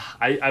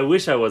 I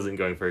wish I wasn't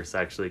going first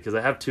actually, because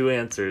I have two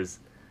answers,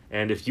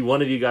 and if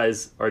one of you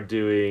guys are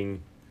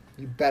doing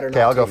You better not.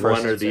 Okay, I'll go take first.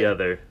 one or answer. the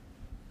other,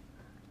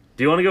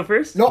 do you want to go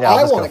first? No, Yeah, I'll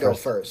I just want to go go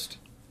first. first.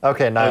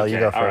 Okay, Niall, you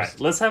go all right.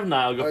 first. Let's have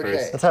Niall go Okay.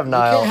 first. Let's have You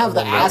Niall. can't have the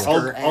and then Lucas.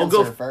 asker I'll go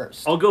answer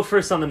first. I'll go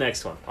first on the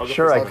next one. I'll go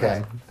Sure, first I Okay. can.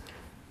 on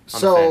the fan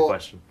So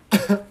question.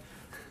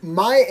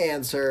 my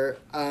answer,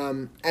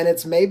 and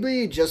it's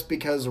maybe just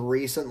because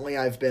recently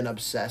I've been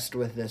obsessed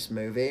with this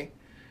movie,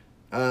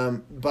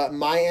 but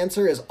my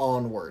answer is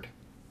Onward.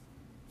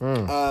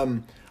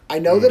 I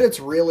know that it's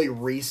really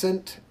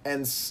recent,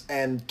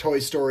 and Toy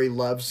Story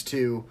loves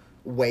to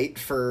wait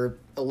for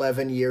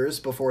 11 years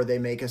before they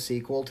make a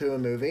sequel to a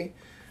movie.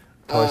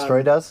 Toy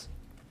Story does?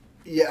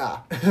 Yeah.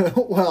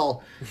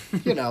 Well, in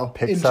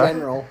Pixar?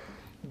 general.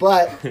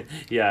 But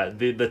Yeah,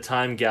 the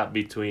time gap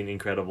between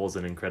Incredibles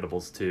and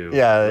Incredibles 2.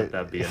 Yeah. Let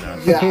that be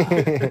enough.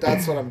 yeah,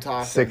 that's what I'm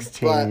talking.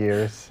 16 But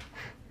years.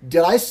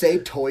 did I say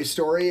Toy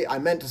Story? I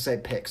meant to say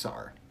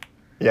Pixar.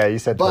 Yeah, you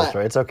said Toy But-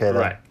 Story. It's okay, though.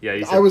 Right. Yeah,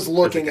 you said, I was that's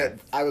looking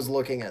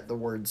okay. at the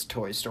words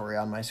Toy Story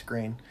on my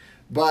screen.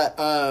 But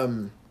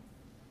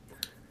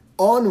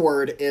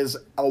Onward is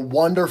a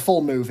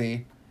wonderful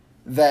movie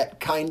that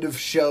kind of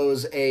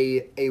shows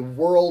a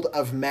world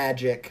of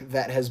magic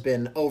that has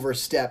been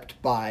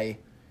overstepped by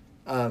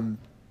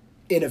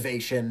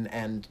innovation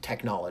and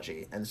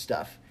technology and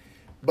stuff.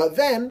 But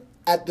then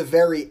at the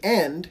very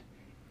end,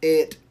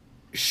 it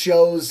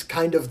shows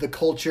kind of the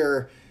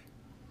culture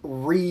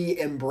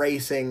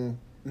re-embracing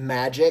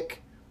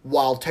magic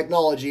while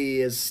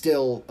technology is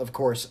still, of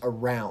course,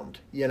 around,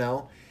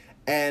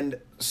 And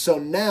so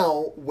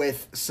now,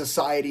 with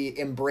society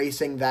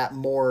embracing that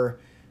more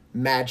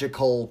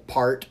magical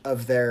part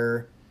of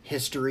their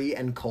history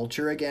and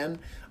culture again,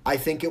 I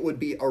think it would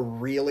be a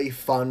really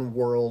fun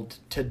world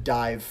to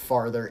dive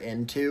farther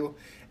into.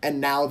 And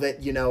now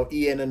that,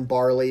 Ian and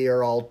Barley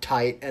are all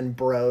tight and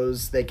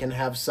bros, they can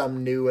have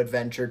some new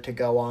adventure to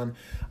go on.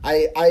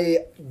 I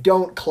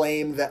don't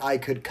claim that I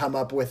could come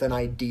up with an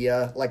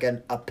idea, like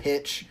a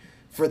pitch,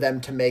 for them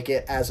to make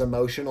it as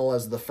emotional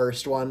as the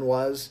first one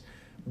was.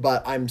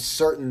 But I'm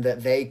certain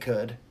that they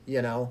could,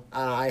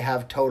 I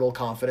have total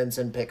confidence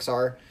in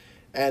Pixar.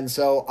 And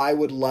so I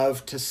would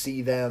love to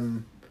see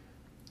them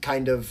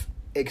kind of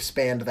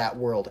expand that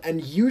world.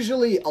 And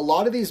usually a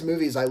lot of these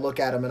movies, I look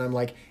at them and I'm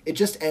like, it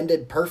just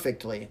ended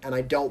perfectly and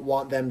I don't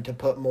want them to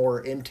put more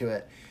into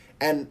it.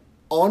 And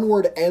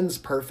Onward ends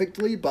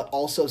perfectly, but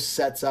also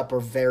sets up a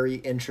very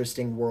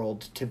interesting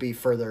world to be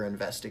further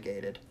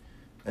investigated.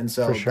 And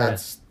so For sure.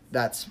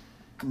 that's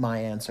my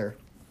answer.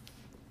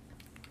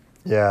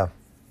 Yeah,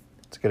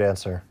 it's a good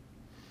answer.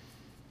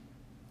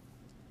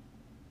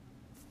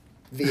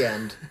 The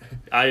end.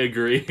 I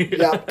agree.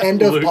 Yeah,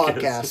 end of Lucas,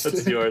 podcast.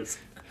 What's yours?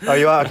 Oh,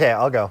 you want? Okay,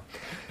 I'll go.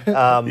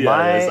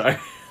 Yeah,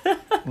 sorry.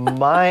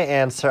 My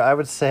answer, I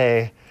would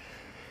say,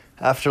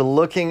 after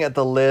looking at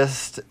the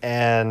list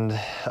and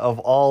of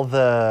all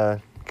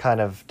the kind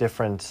of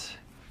different,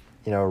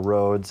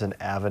 roads and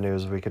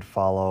avenues we could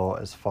follow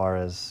as far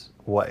as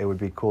what it would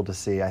be cool to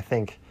see, I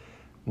think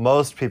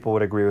most people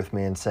would agree with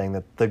me in saying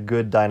that The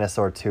Good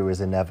Dinosaur 2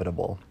 is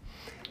inevitable.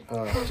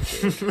 Oh,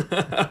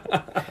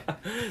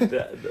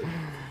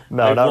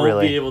 No, I not won't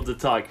really. be able to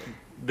talk.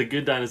 The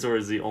Good Dinosaur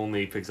is the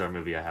only Pixar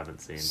movie I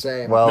haven't seen.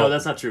 same. Well, No,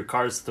 that's not true.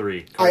 Cars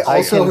 3. I Cars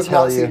also can have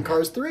tell not you- seen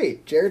Cars 3.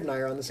 Jared and I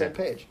are on the same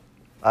page.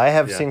 I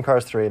have Yeah. seen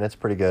Cars 3, and it's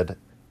pretty good.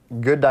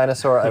 Good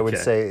Dinosaur, I would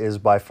Okay. say, is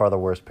by far the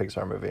worst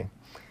Pixar movie.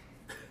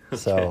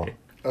 So Okay.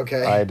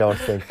 Okay. I don't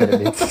think that it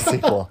needs a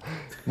sequel.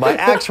 My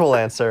actual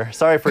answer,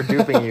 sorry for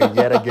duping you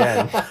yet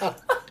again.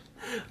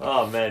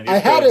 Oh, man. You're I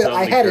had throwing so I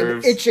many had an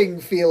curves. itching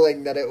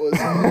feeling that it was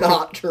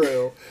not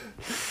true.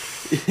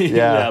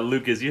 Yeah,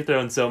 Lucas, you're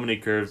throwing so many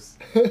curves.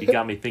 You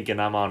got me thinking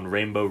I'm on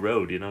Rainbow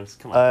Road, Just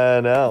come on. I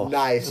know.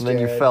 Nice, And then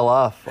you Jared. fell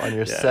off on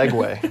your Yeah.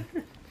 segue.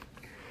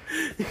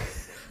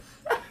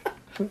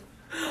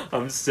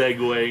 I'm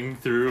segueing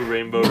through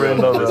Rainbow Road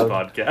Rainbow on this Road.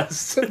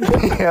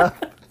 podcast. Yeah.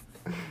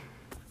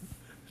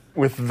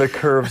 With the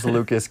curves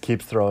Lucas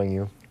keeps throwing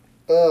you.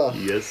 Ugh.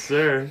 Yes,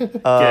 sir.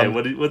 Okay,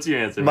 what's your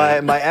answer,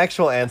 man? My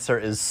actual answer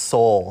is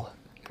Soul,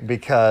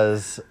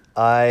 because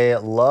I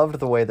loved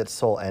the way that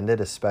Soul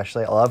ended,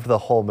 especially. I loved the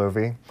whole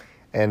movie,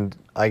 and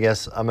I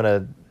guess I'm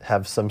gonna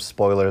have some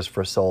spoilers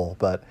for Soul,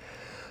 but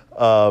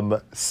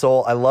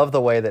Soul, I love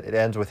the way that it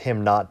ends with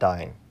him not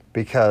dying,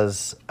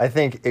 because I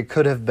think it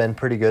could have been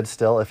pretty good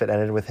still if it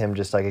ended with him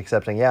just like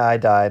accepting, yeah, I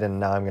died and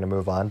now I'm gonna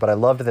move on. But I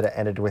loved that it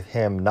ended with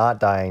him not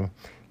dying,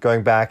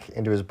 going back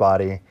into his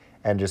body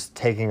and just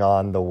taking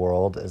on the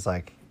world is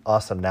like,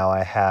 awesome, now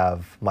I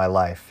have my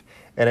life.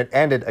 And it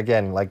ended,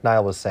 again, like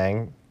Niall was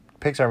saying,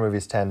 Pixar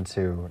movies tend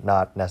to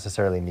not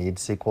necessarily need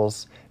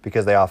sequels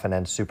because they often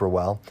end super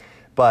well.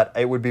 But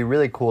it would be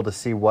really cool to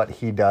see what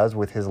he does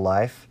with his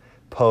life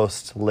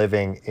post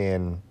living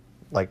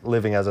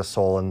as a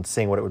soul and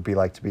seeing what it would be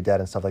like to be dead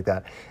and stuff like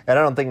that. And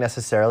I don't think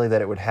necessarily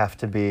that it would have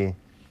to be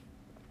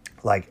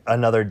like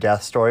another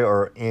death story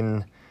or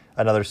in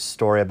another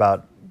story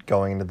about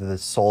going into the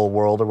soul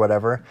world or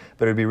whatever,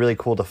 but it would be really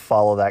cool to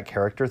follow that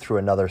character through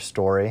another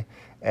story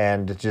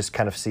and just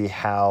kind of see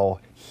how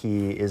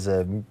he is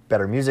a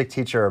better music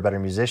teacher or a better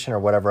musician or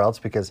whatever else,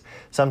 because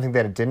something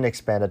that it didn't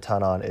expand a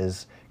ton on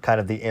is kind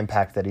of the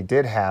impact that he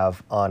did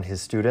have on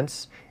his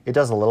students. It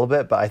does a little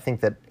bit, but I think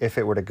that if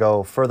it were to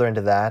go further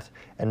into that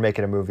and make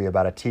it a movie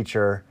about a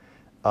teacher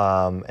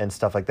and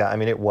stuff like that, I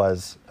mean, it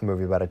was a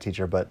movie about a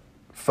teacher, but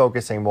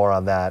focusing more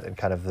on that and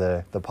kind of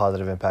the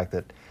positive impact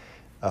that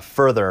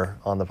further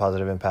on the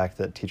positive impact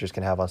that teachers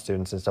can have on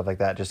students and stuff like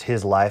that. Just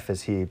his life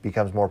as he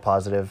becomes more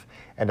positive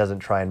and doesn't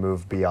try and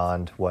move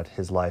beyond what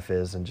his life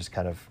is and just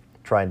kind of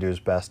try and do his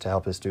best to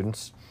help his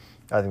students.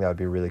 I think that would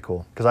be really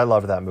cool because I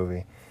loved that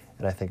movie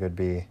and I think it would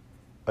be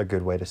a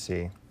good way to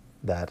see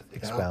that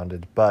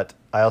expounded. But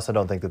I also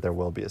don't think that there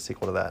will be a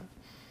sequel to that.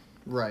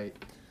 Right.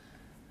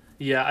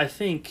 Yeah, I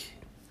think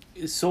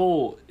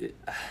Soul,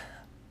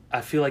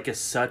 I feel like it's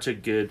such a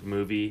good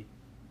movie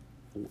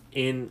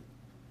in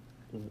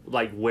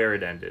like where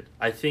it ended.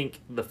 I think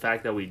the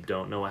fact that we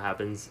don't know what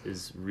happens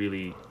is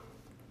really,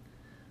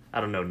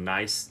 I don't know,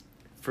 nice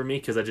for me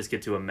because I just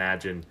get to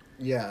imagine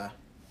Yeah.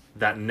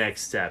 that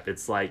next step.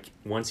 It's like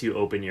once you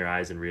open your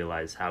eyes and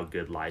realize how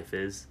good life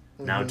is,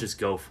 now just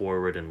go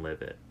forward and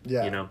live it.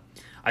 Yeah. You know?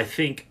 I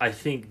think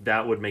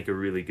that would make a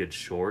really good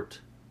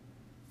short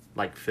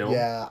like film.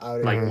 Yeah, I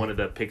would like agree. one of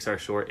the Pixar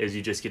short is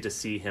you just get to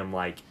see him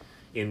like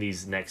in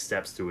these next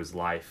steps through his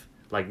life.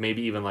 Like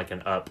maybe even like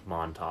an Up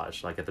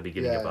montage, like at the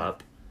beginning of Yeah.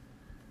 Up.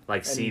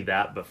 Like see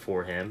that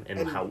before him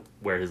and how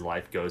where his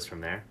life goes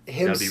from there.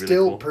 Him That'd be really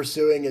still cool.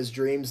 pursuing his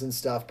dreams and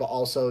stuff, but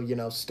also, you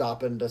know,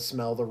 stopping to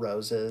smell the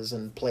roses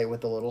and play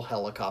with the little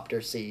helicopter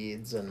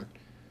seeds and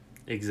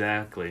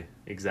Exactly.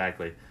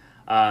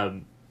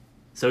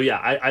 So yeah,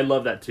 I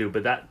love that too.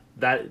 But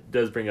that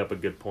does bring up a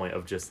good point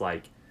of just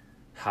like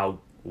how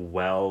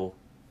well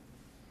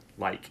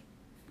like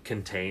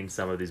contained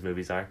some of these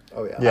movies are.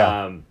 oh yeah.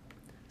 Yeah.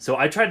 So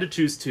I tried to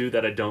choose two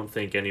that I don't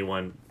think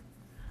anyone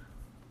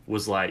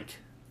was like,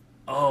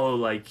 oh,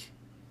 like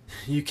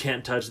you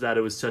can't touch that.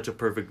 It was such a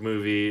perfect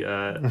movie.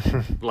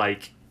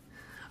 Like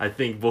I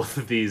think both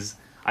of these.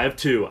 I have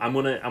two. I'm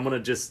gonna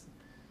just.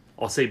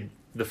 I'll say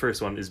the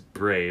first one is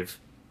Brave.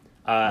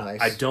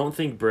 Nice. I don't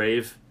think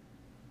Brave.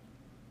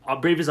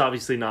 Brave is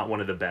obviously not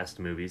one of the best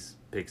movies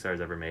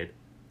Pixar's ever made.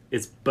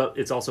 But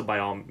it's also by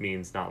all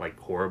means not like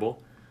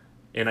horrible,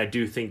 and I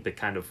do think the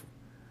kind of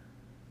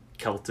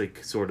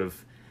Celtic sort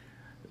of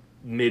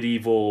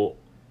medieval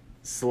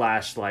 /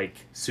 like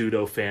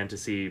pseudo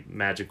fantasy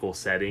magical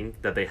setting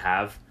that they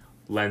have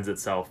lends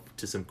itself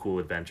to some cool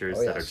adventures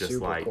Oh yeah, that are just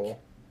super like cool.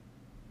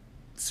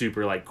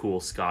 super like cool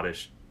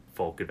Scottish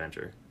folk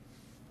adventure,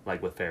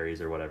 like with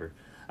fairies or whatever.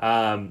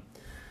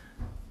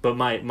 But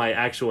my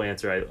actual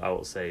answer I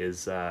will say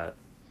is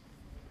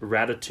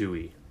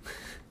Ratatouille.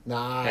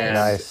 Nice. And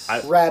Nice.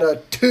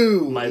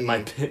 Ratatouille.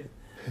 My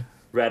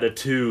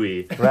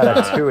Ratatouille.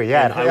 Ratatouille.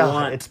 Yeah, and I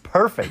want it's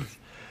perfect.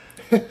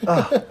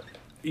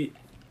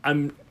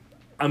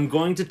 I'm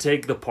going to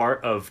take the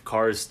part of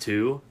Cars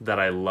 2 that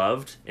I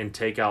loved and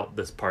take out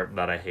this part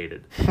that I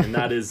hated. And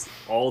that is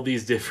all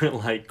these different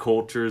like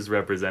cultures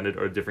represented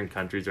or different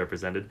countries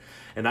represented.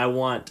 And I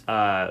want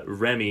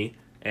Remy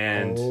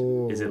and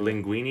is it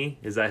Linguini?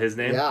 Is that his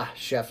name? Yeah,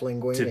 Chef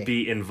Linguini. To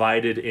be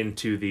invited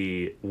into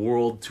the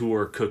world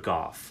tour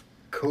cook-off.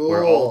 cool.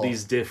 Where all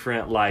these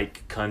different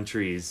like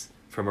countries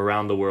from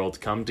around the world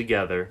come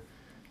together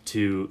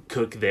to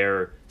cook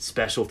their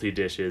specialty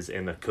dishes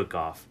in the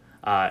cook-off.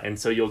 And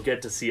so you'll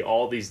get to see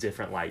all these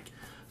different like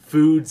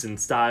foods and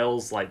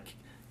styles like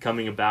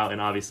coming about,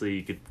 and obviously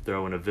you could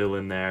throw in a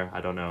villain there.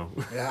 I don't know,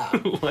 Yeah.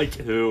 like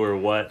who or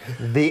what.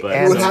 The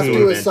but You would have some to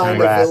sort of assign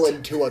a rat.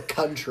 villain to a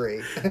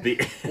country,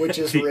 The- which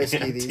is the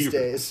risky these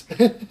days.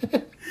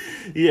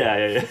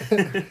 Yeah.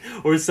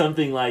 Or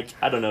something like,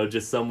 I don't know,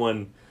 just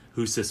someone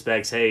who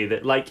suspects, hey,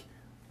 that like,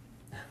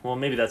 well,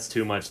 maybe that's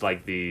too much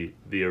like the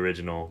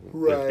original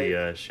with Right.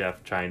 the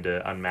chef trying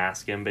to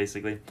unmask him,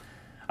 basically.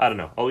 I don't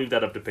know. I'll leave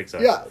that up to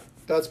Pixar. Yeah,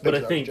 that's But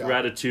I Pixar's think job.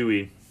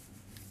 Ratatouille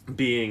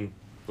being,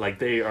 like,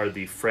 they are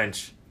the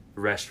French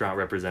restaurant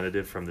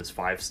representative from this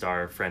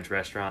 5-star French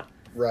restaurant.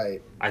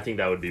 Right. I think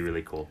that would be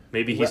really cool.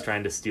 Maybe he's Ra-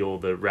 trying to steal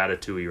the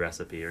Ratatouille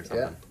recipe or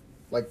something. Yeah.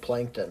 Like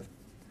Plankton.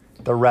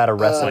 The Rata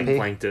Like recipe.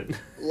 Plankton.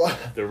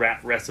 The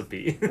rat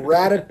recipe.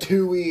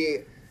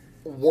 Ratatouille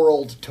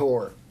World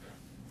Tour.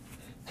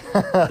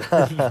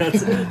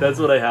 That's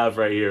what I have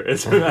right here.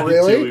 It's Ratatouille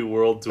Really?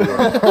 World Tour.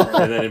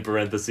 And then in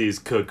parentheses,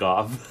 cook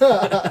off.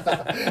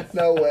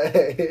 No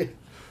way.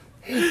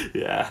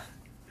 Yeah.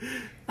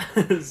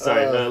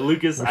 Sorry,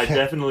 Lucas, I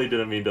definitely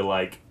didn't mean to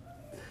like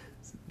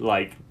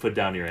put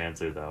down your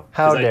answer though.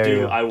 'Cause How dare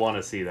you. I want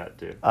to see that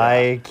too.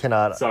 I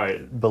cannot Sorry.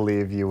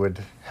 believe you would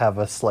have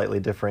a slightly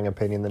differing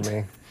opinion than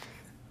me.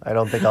 I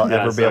don't think I'll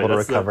Yeah, ever sorry, be able to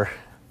that's the- recover.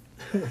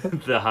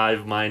 The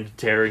hive mind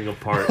tearing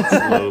apart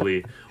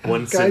slowly,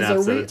 one Guys,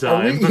 synapse at a are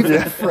time. we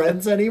even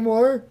friends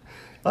anymore?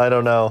 I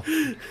don't know. I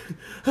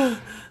What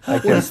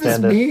can't does this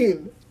stand it.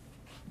 mean?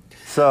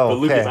 So, But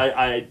Lucas,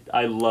 okay.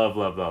 I love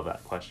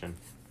that question.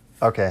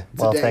 Okay,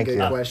 It's a well, dang thank good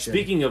you. question.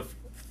 Speaking of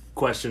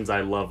questions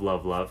I love,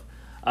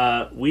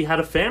 we had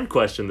a fan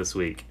question this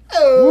week.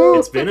 Oh,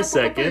 It's been a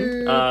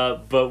second,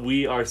 but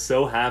we are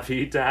so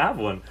happy to have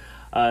one.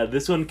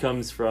 This one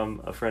comes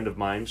from a friend of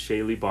mine,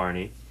 Shaylee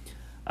Barney,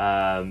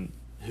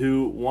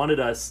 who wanted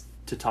us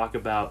to talk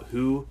about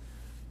who,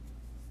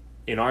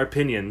 in our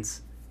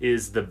opinions,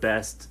 is the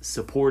best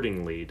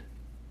supporting lead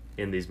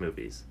in these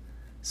movies.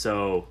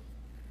 So,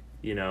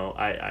 you know,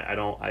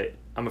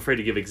 I'm afraid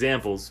to give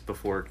examples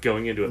before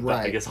going into it, but I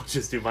Right. guess I'll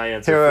just do my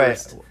answer Here, wait.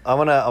 first. I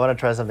wanna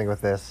try something with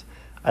this.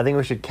 I think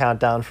we should count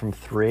down from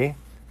 3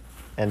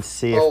 and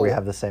see if we Oh.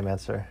 have the same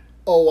answer.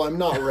 Oh, I'm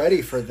not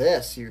ready for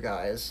this, you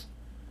guys.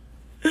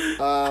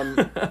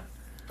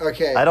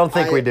 Okay. I don't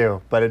think we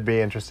do, but it'd be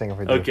interesting if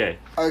we do. Okay.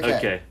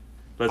 Okay.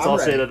 Let's I'm all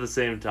say it ready. at the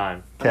same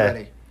time. I'm Okay.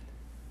 ready.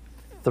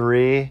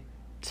 3,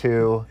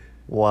 2,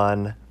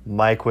 1.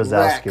 Mike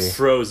Wazowski. Rex.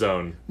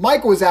 Frozone.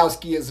 Mike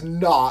Wazowski is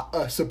not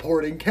a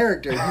supporting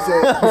character.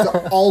 He's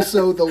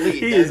also the lead.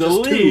 He is a just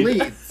lead. 2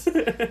 leads.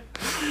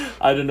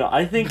 I don't know.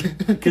 I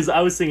think because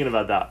I was thinking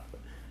about that,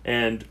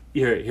 and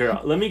here,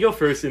 let me go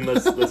first, and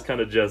let's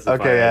kind of justify.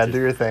 Okay, yeah, answers. do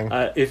your thing.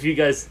 If you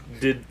guys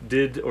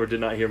did or did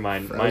not hear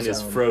mine, mine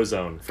is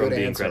Frozone from Good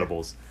The answer.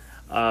 Incredibles.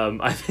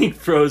 I think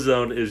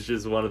Frozone is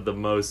just one of the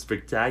most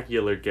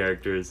spectacular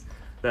characters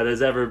that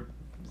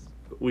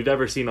we've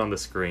ever seen on the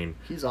screen.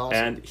 He's awesome.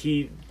 And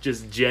he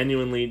just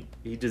genuinely,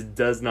 he just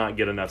does not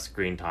get enough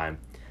screen time.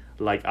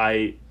 And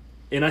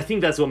I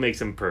think that's what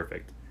makes him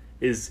perfect,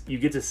 is you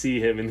get to see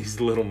him in these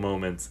little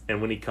moments,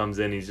 and when he comes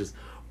in, he's just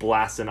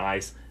blasting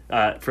ice.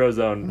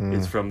 Frozone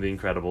is from The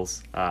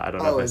Incredibles. I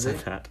don't know if I said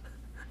that.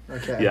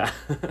 Okay. Yeah.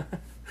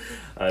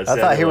 I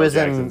thought he was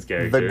in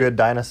The Good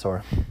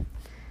Dinosaur.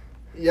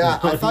 Yeah,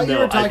 I thought you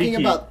were talking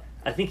about...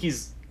 I think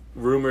he's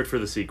rumored for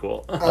the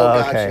sequel. Oh,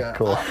 gotcha. Okay,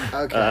 cool.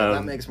 Okay,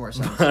 that makes more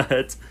sense.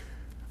 But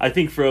I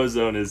think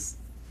Frozone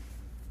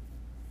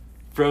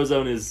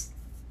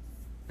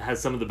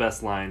has some of the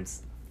best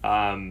lines.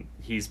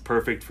 He's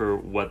perfect for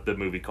what the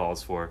movie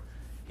calls for.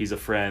 He's a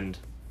friend,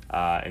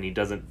 and he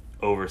doesn't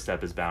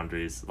overstep his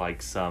boundaries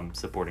like some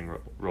supporting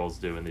roles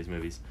do in these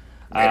movies.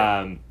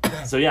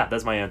 So yeah,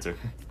 that's my answer.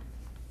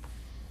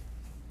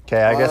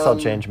 Okay, I guess I'll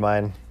change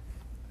mine.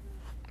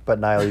 But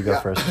Niall, you go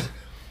first.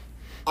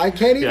 I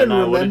can't even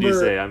remember... What did you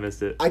say? I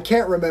missed it. I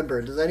can't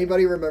remember. Does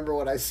anybody remember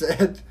what I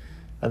said?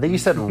 I think you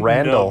said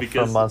Randall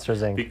because, from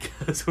Monsters, Inc.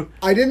 Because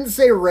I didn't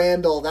say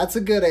Randall. That's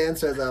a good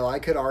answer, though. I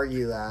could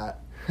argue that.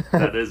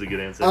 that is a good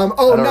answer.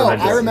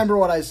 I remember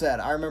what I said.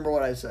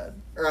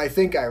 Or I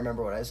think I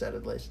remember what I said,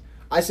 at least.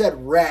 I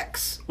said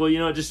Rex. Well, you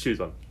know what? Just choose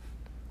one.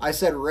 I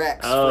said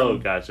Rex Oh,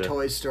 from gotcha.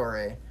 Toy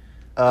Story.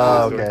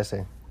 Oh, okay, I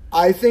see.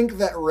 I think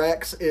that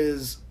Rex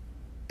is,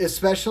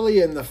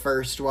 especially in the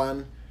first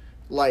one,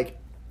 like,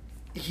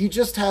 he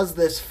just has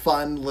this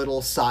fun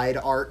little side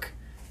arc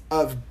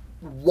of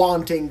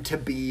wanting to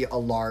be a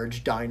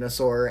large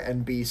dinosaur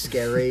and be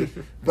scary,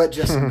 but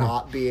just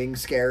not being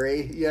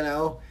scary, you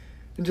know?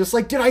 And just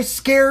like, did I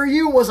scare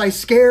you? Was I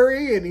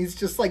scary? And he's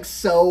just like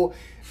so,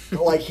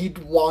 like, he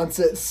wants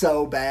it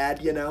so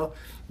bad, you know?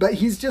 But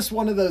he's just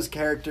one of those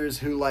characters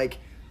who, like,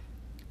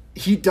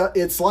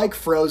 it's like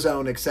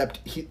Frozone, except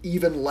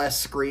even less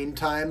screen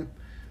time.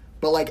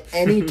 But, like,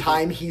 any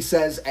time he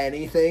says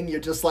anything, you're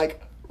just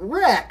like,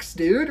 Rex,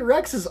 dude.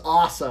 Rex is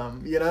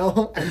awesome, you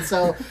know? And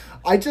so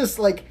I just,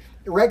 like,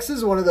 Rex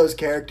is one of those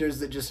characters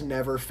that just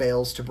never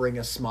fails to bring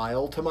a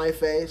smile to my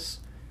face.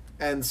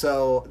 And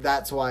so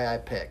that's why I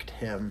picked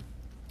him.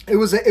 It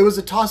was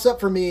a toss-up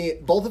for me.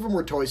 Both of them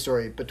were Toy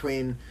Story,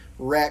 between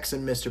Rex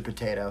and Mr.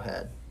 Potato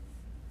Head.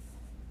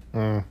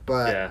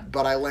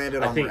 But I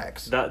landed on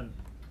Rex.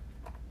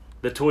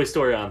 The Toy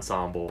Story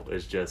ensemble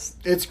is just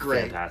it's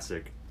great.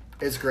 Fantastic.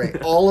 It's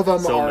great. All of them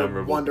So are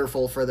memorable.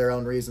 wonderful for their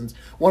own reasons.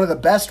 One of the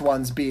best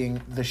ones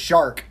being the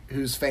shark,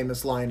 whose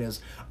famous line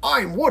is,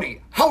 "I'm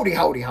Woody, howdy,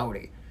 howdy,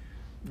 howdy."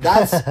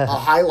 That's a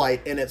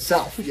highlight in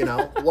itself, you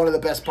know? One of the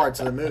best parts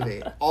of the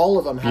movie. All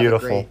of them have a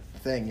great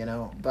thing, you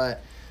know?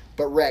 But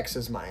Rex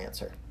is my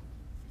answer.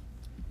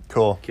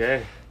 Cool.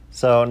 Okay.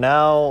 So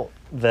now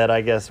that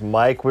I guess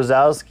Mike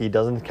Wazowski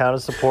doesn't count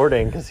as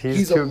supporting because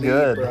he's too a lead,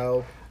 good.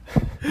 Bro.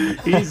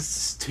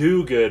 He's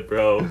too good,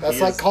 bro. That's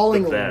He like is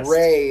calling the best.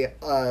 Ray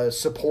a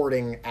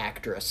supporting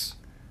actress.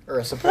 Or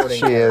a supporting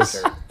She is.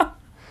 character.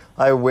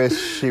 I wish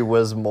she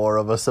was more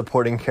of a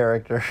supporting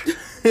character.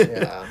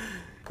 Yeah.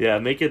 Yeah,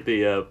 make it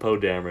the Poe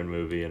Dameron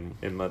movie, and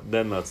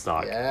then let's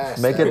talk. Yes.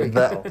 Make there we it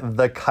go.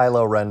 the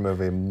Kylo Ren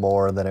movie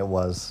more than it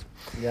was.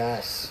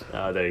 Yes.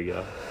 Oh, there you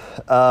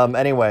go.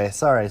 Anyway,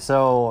 sorry.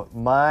 So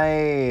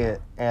my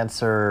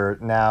answer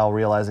now,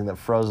 realizing that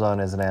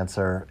Frozone is an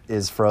answer,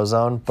 is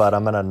Frozone, but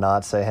I'm gonna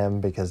not say him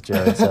because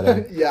Jared said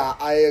him. Yeah,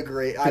 I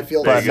agree. I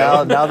feel But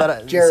that. now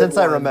that Jared since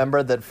I won.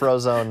 remembered that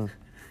Frozone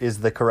is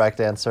the correct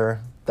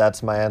answer,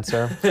 that's my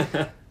answer.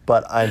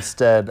 But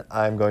instead,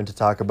 I'm going to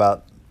talk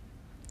about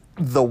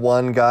the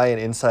one guy in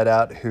Inside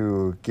Out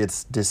who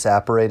gets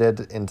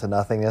disapparated into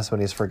nothingness when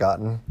he's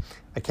forgotten.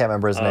 I can't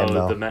remember his name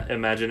though. The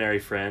imaginary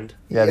friend.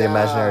 Yeah, the Yeah.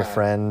 imaginary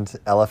friend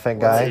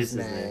elephant What's guy. his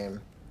His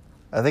name?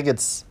 I think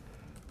it's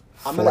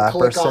I'm gonna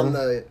click on Flapperson.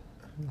 the.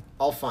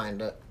 I'll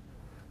find it.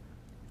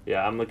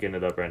 Yeah, I'm looking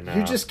it up right now.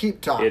 You just keep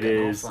talking. It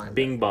is I'll find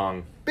Bing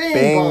Bong. Bing,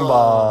 Bing bong.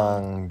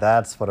 Bong.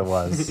 That's what it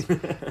was.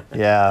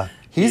 Yeah.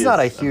 He's He not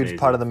a is huge amazing.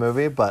 part of the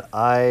movie, but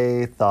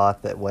I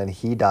thought that when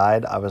he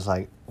died, I was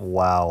like,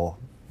 wow,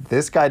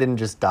 this guy didn't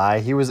just die.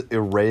 He was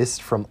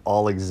erased from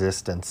all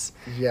existence.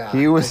 Yeah,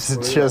 He was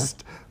it's real.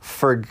 just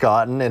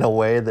forgotten in a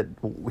way that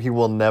he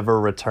will never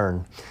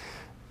return.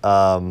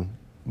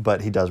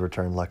 But he does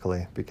return,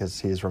 luckily, because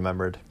he's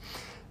remembered.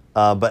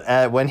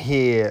 But when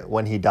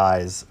he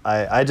dies,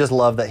 I just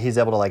love that he's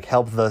able to like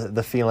help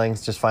the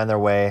feelings just find their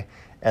way.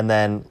 And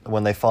then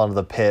when they fall into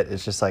the pit,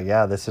 it's just like,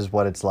 yeah, this is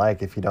what it's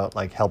like if you don't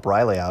like help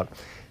Riley out.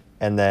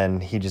 And then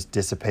he just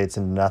dissipates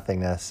into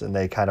nothingness, and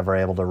they kind of are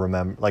able to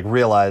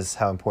realize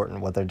how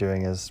important what they're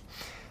doing is.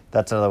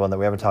 That's another one that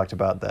we haven't talked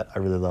about that I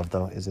really love,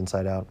 though, is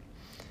Inside Out.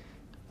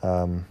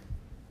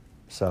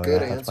 So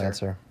Good that's my answer.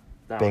 answer.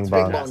 That Bing one's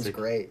bong. Bing Bong's fantastic.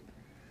 great.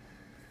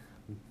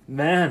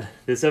 Man,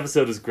 this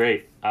episode is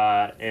great.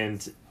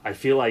 And I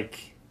feel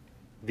like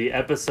the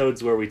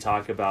episodes where we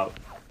talk about,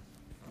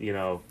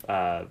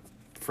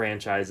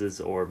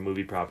 franchises or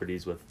movie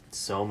properties with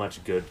so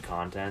much good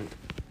content,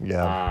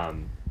 Yeah.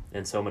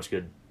 and so much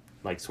good,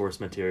 like, source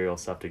material,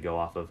 stuff to go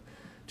off of,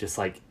 just,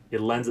 like, it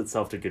lends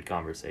itself to good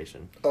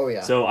conversation. Oh,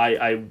 yeah. So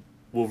I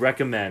will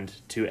recommend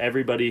to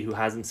everybody who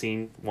hasn't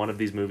seen one of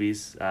these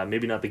movies,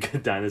 maybe not The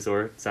Good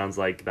Dinosaur. Sounds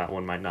like that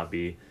one might not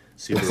be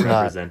super It's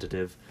not.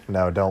 representative.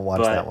 No, don't watch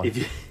But that one. if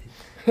you,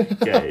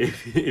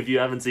 if you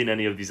haven't seen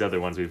any of these other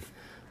ones we've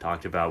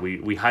talked about,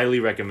 we highly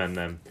recommend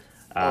them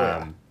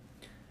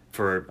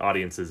for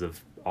audiences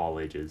of all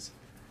ages.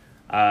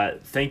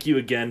 Thank you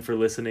again for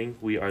listening.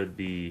 We are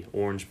the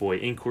Orange Boy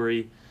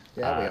Inquiry.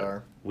 Yeah, we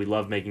are. We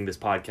love making this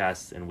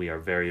podcast, and we are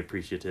very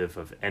appreciative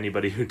of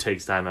anybody who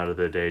takes time out of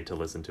their day to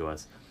listen to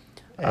us.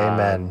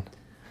 Amen.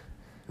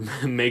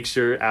 Make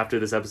sure after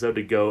this episode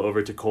to go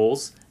over to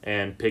Kohl's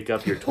and pick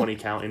up your 20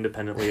 count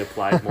independently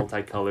applied,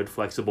 multicolored,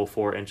 flexible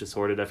 4-inch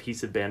assorted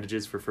adhesive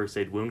bandages for first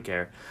aid wound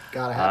care.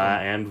 Gotta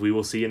have 'em. And we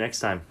will see you next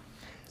time.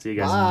 See you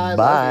guys. Bye.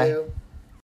 Bye. Love you.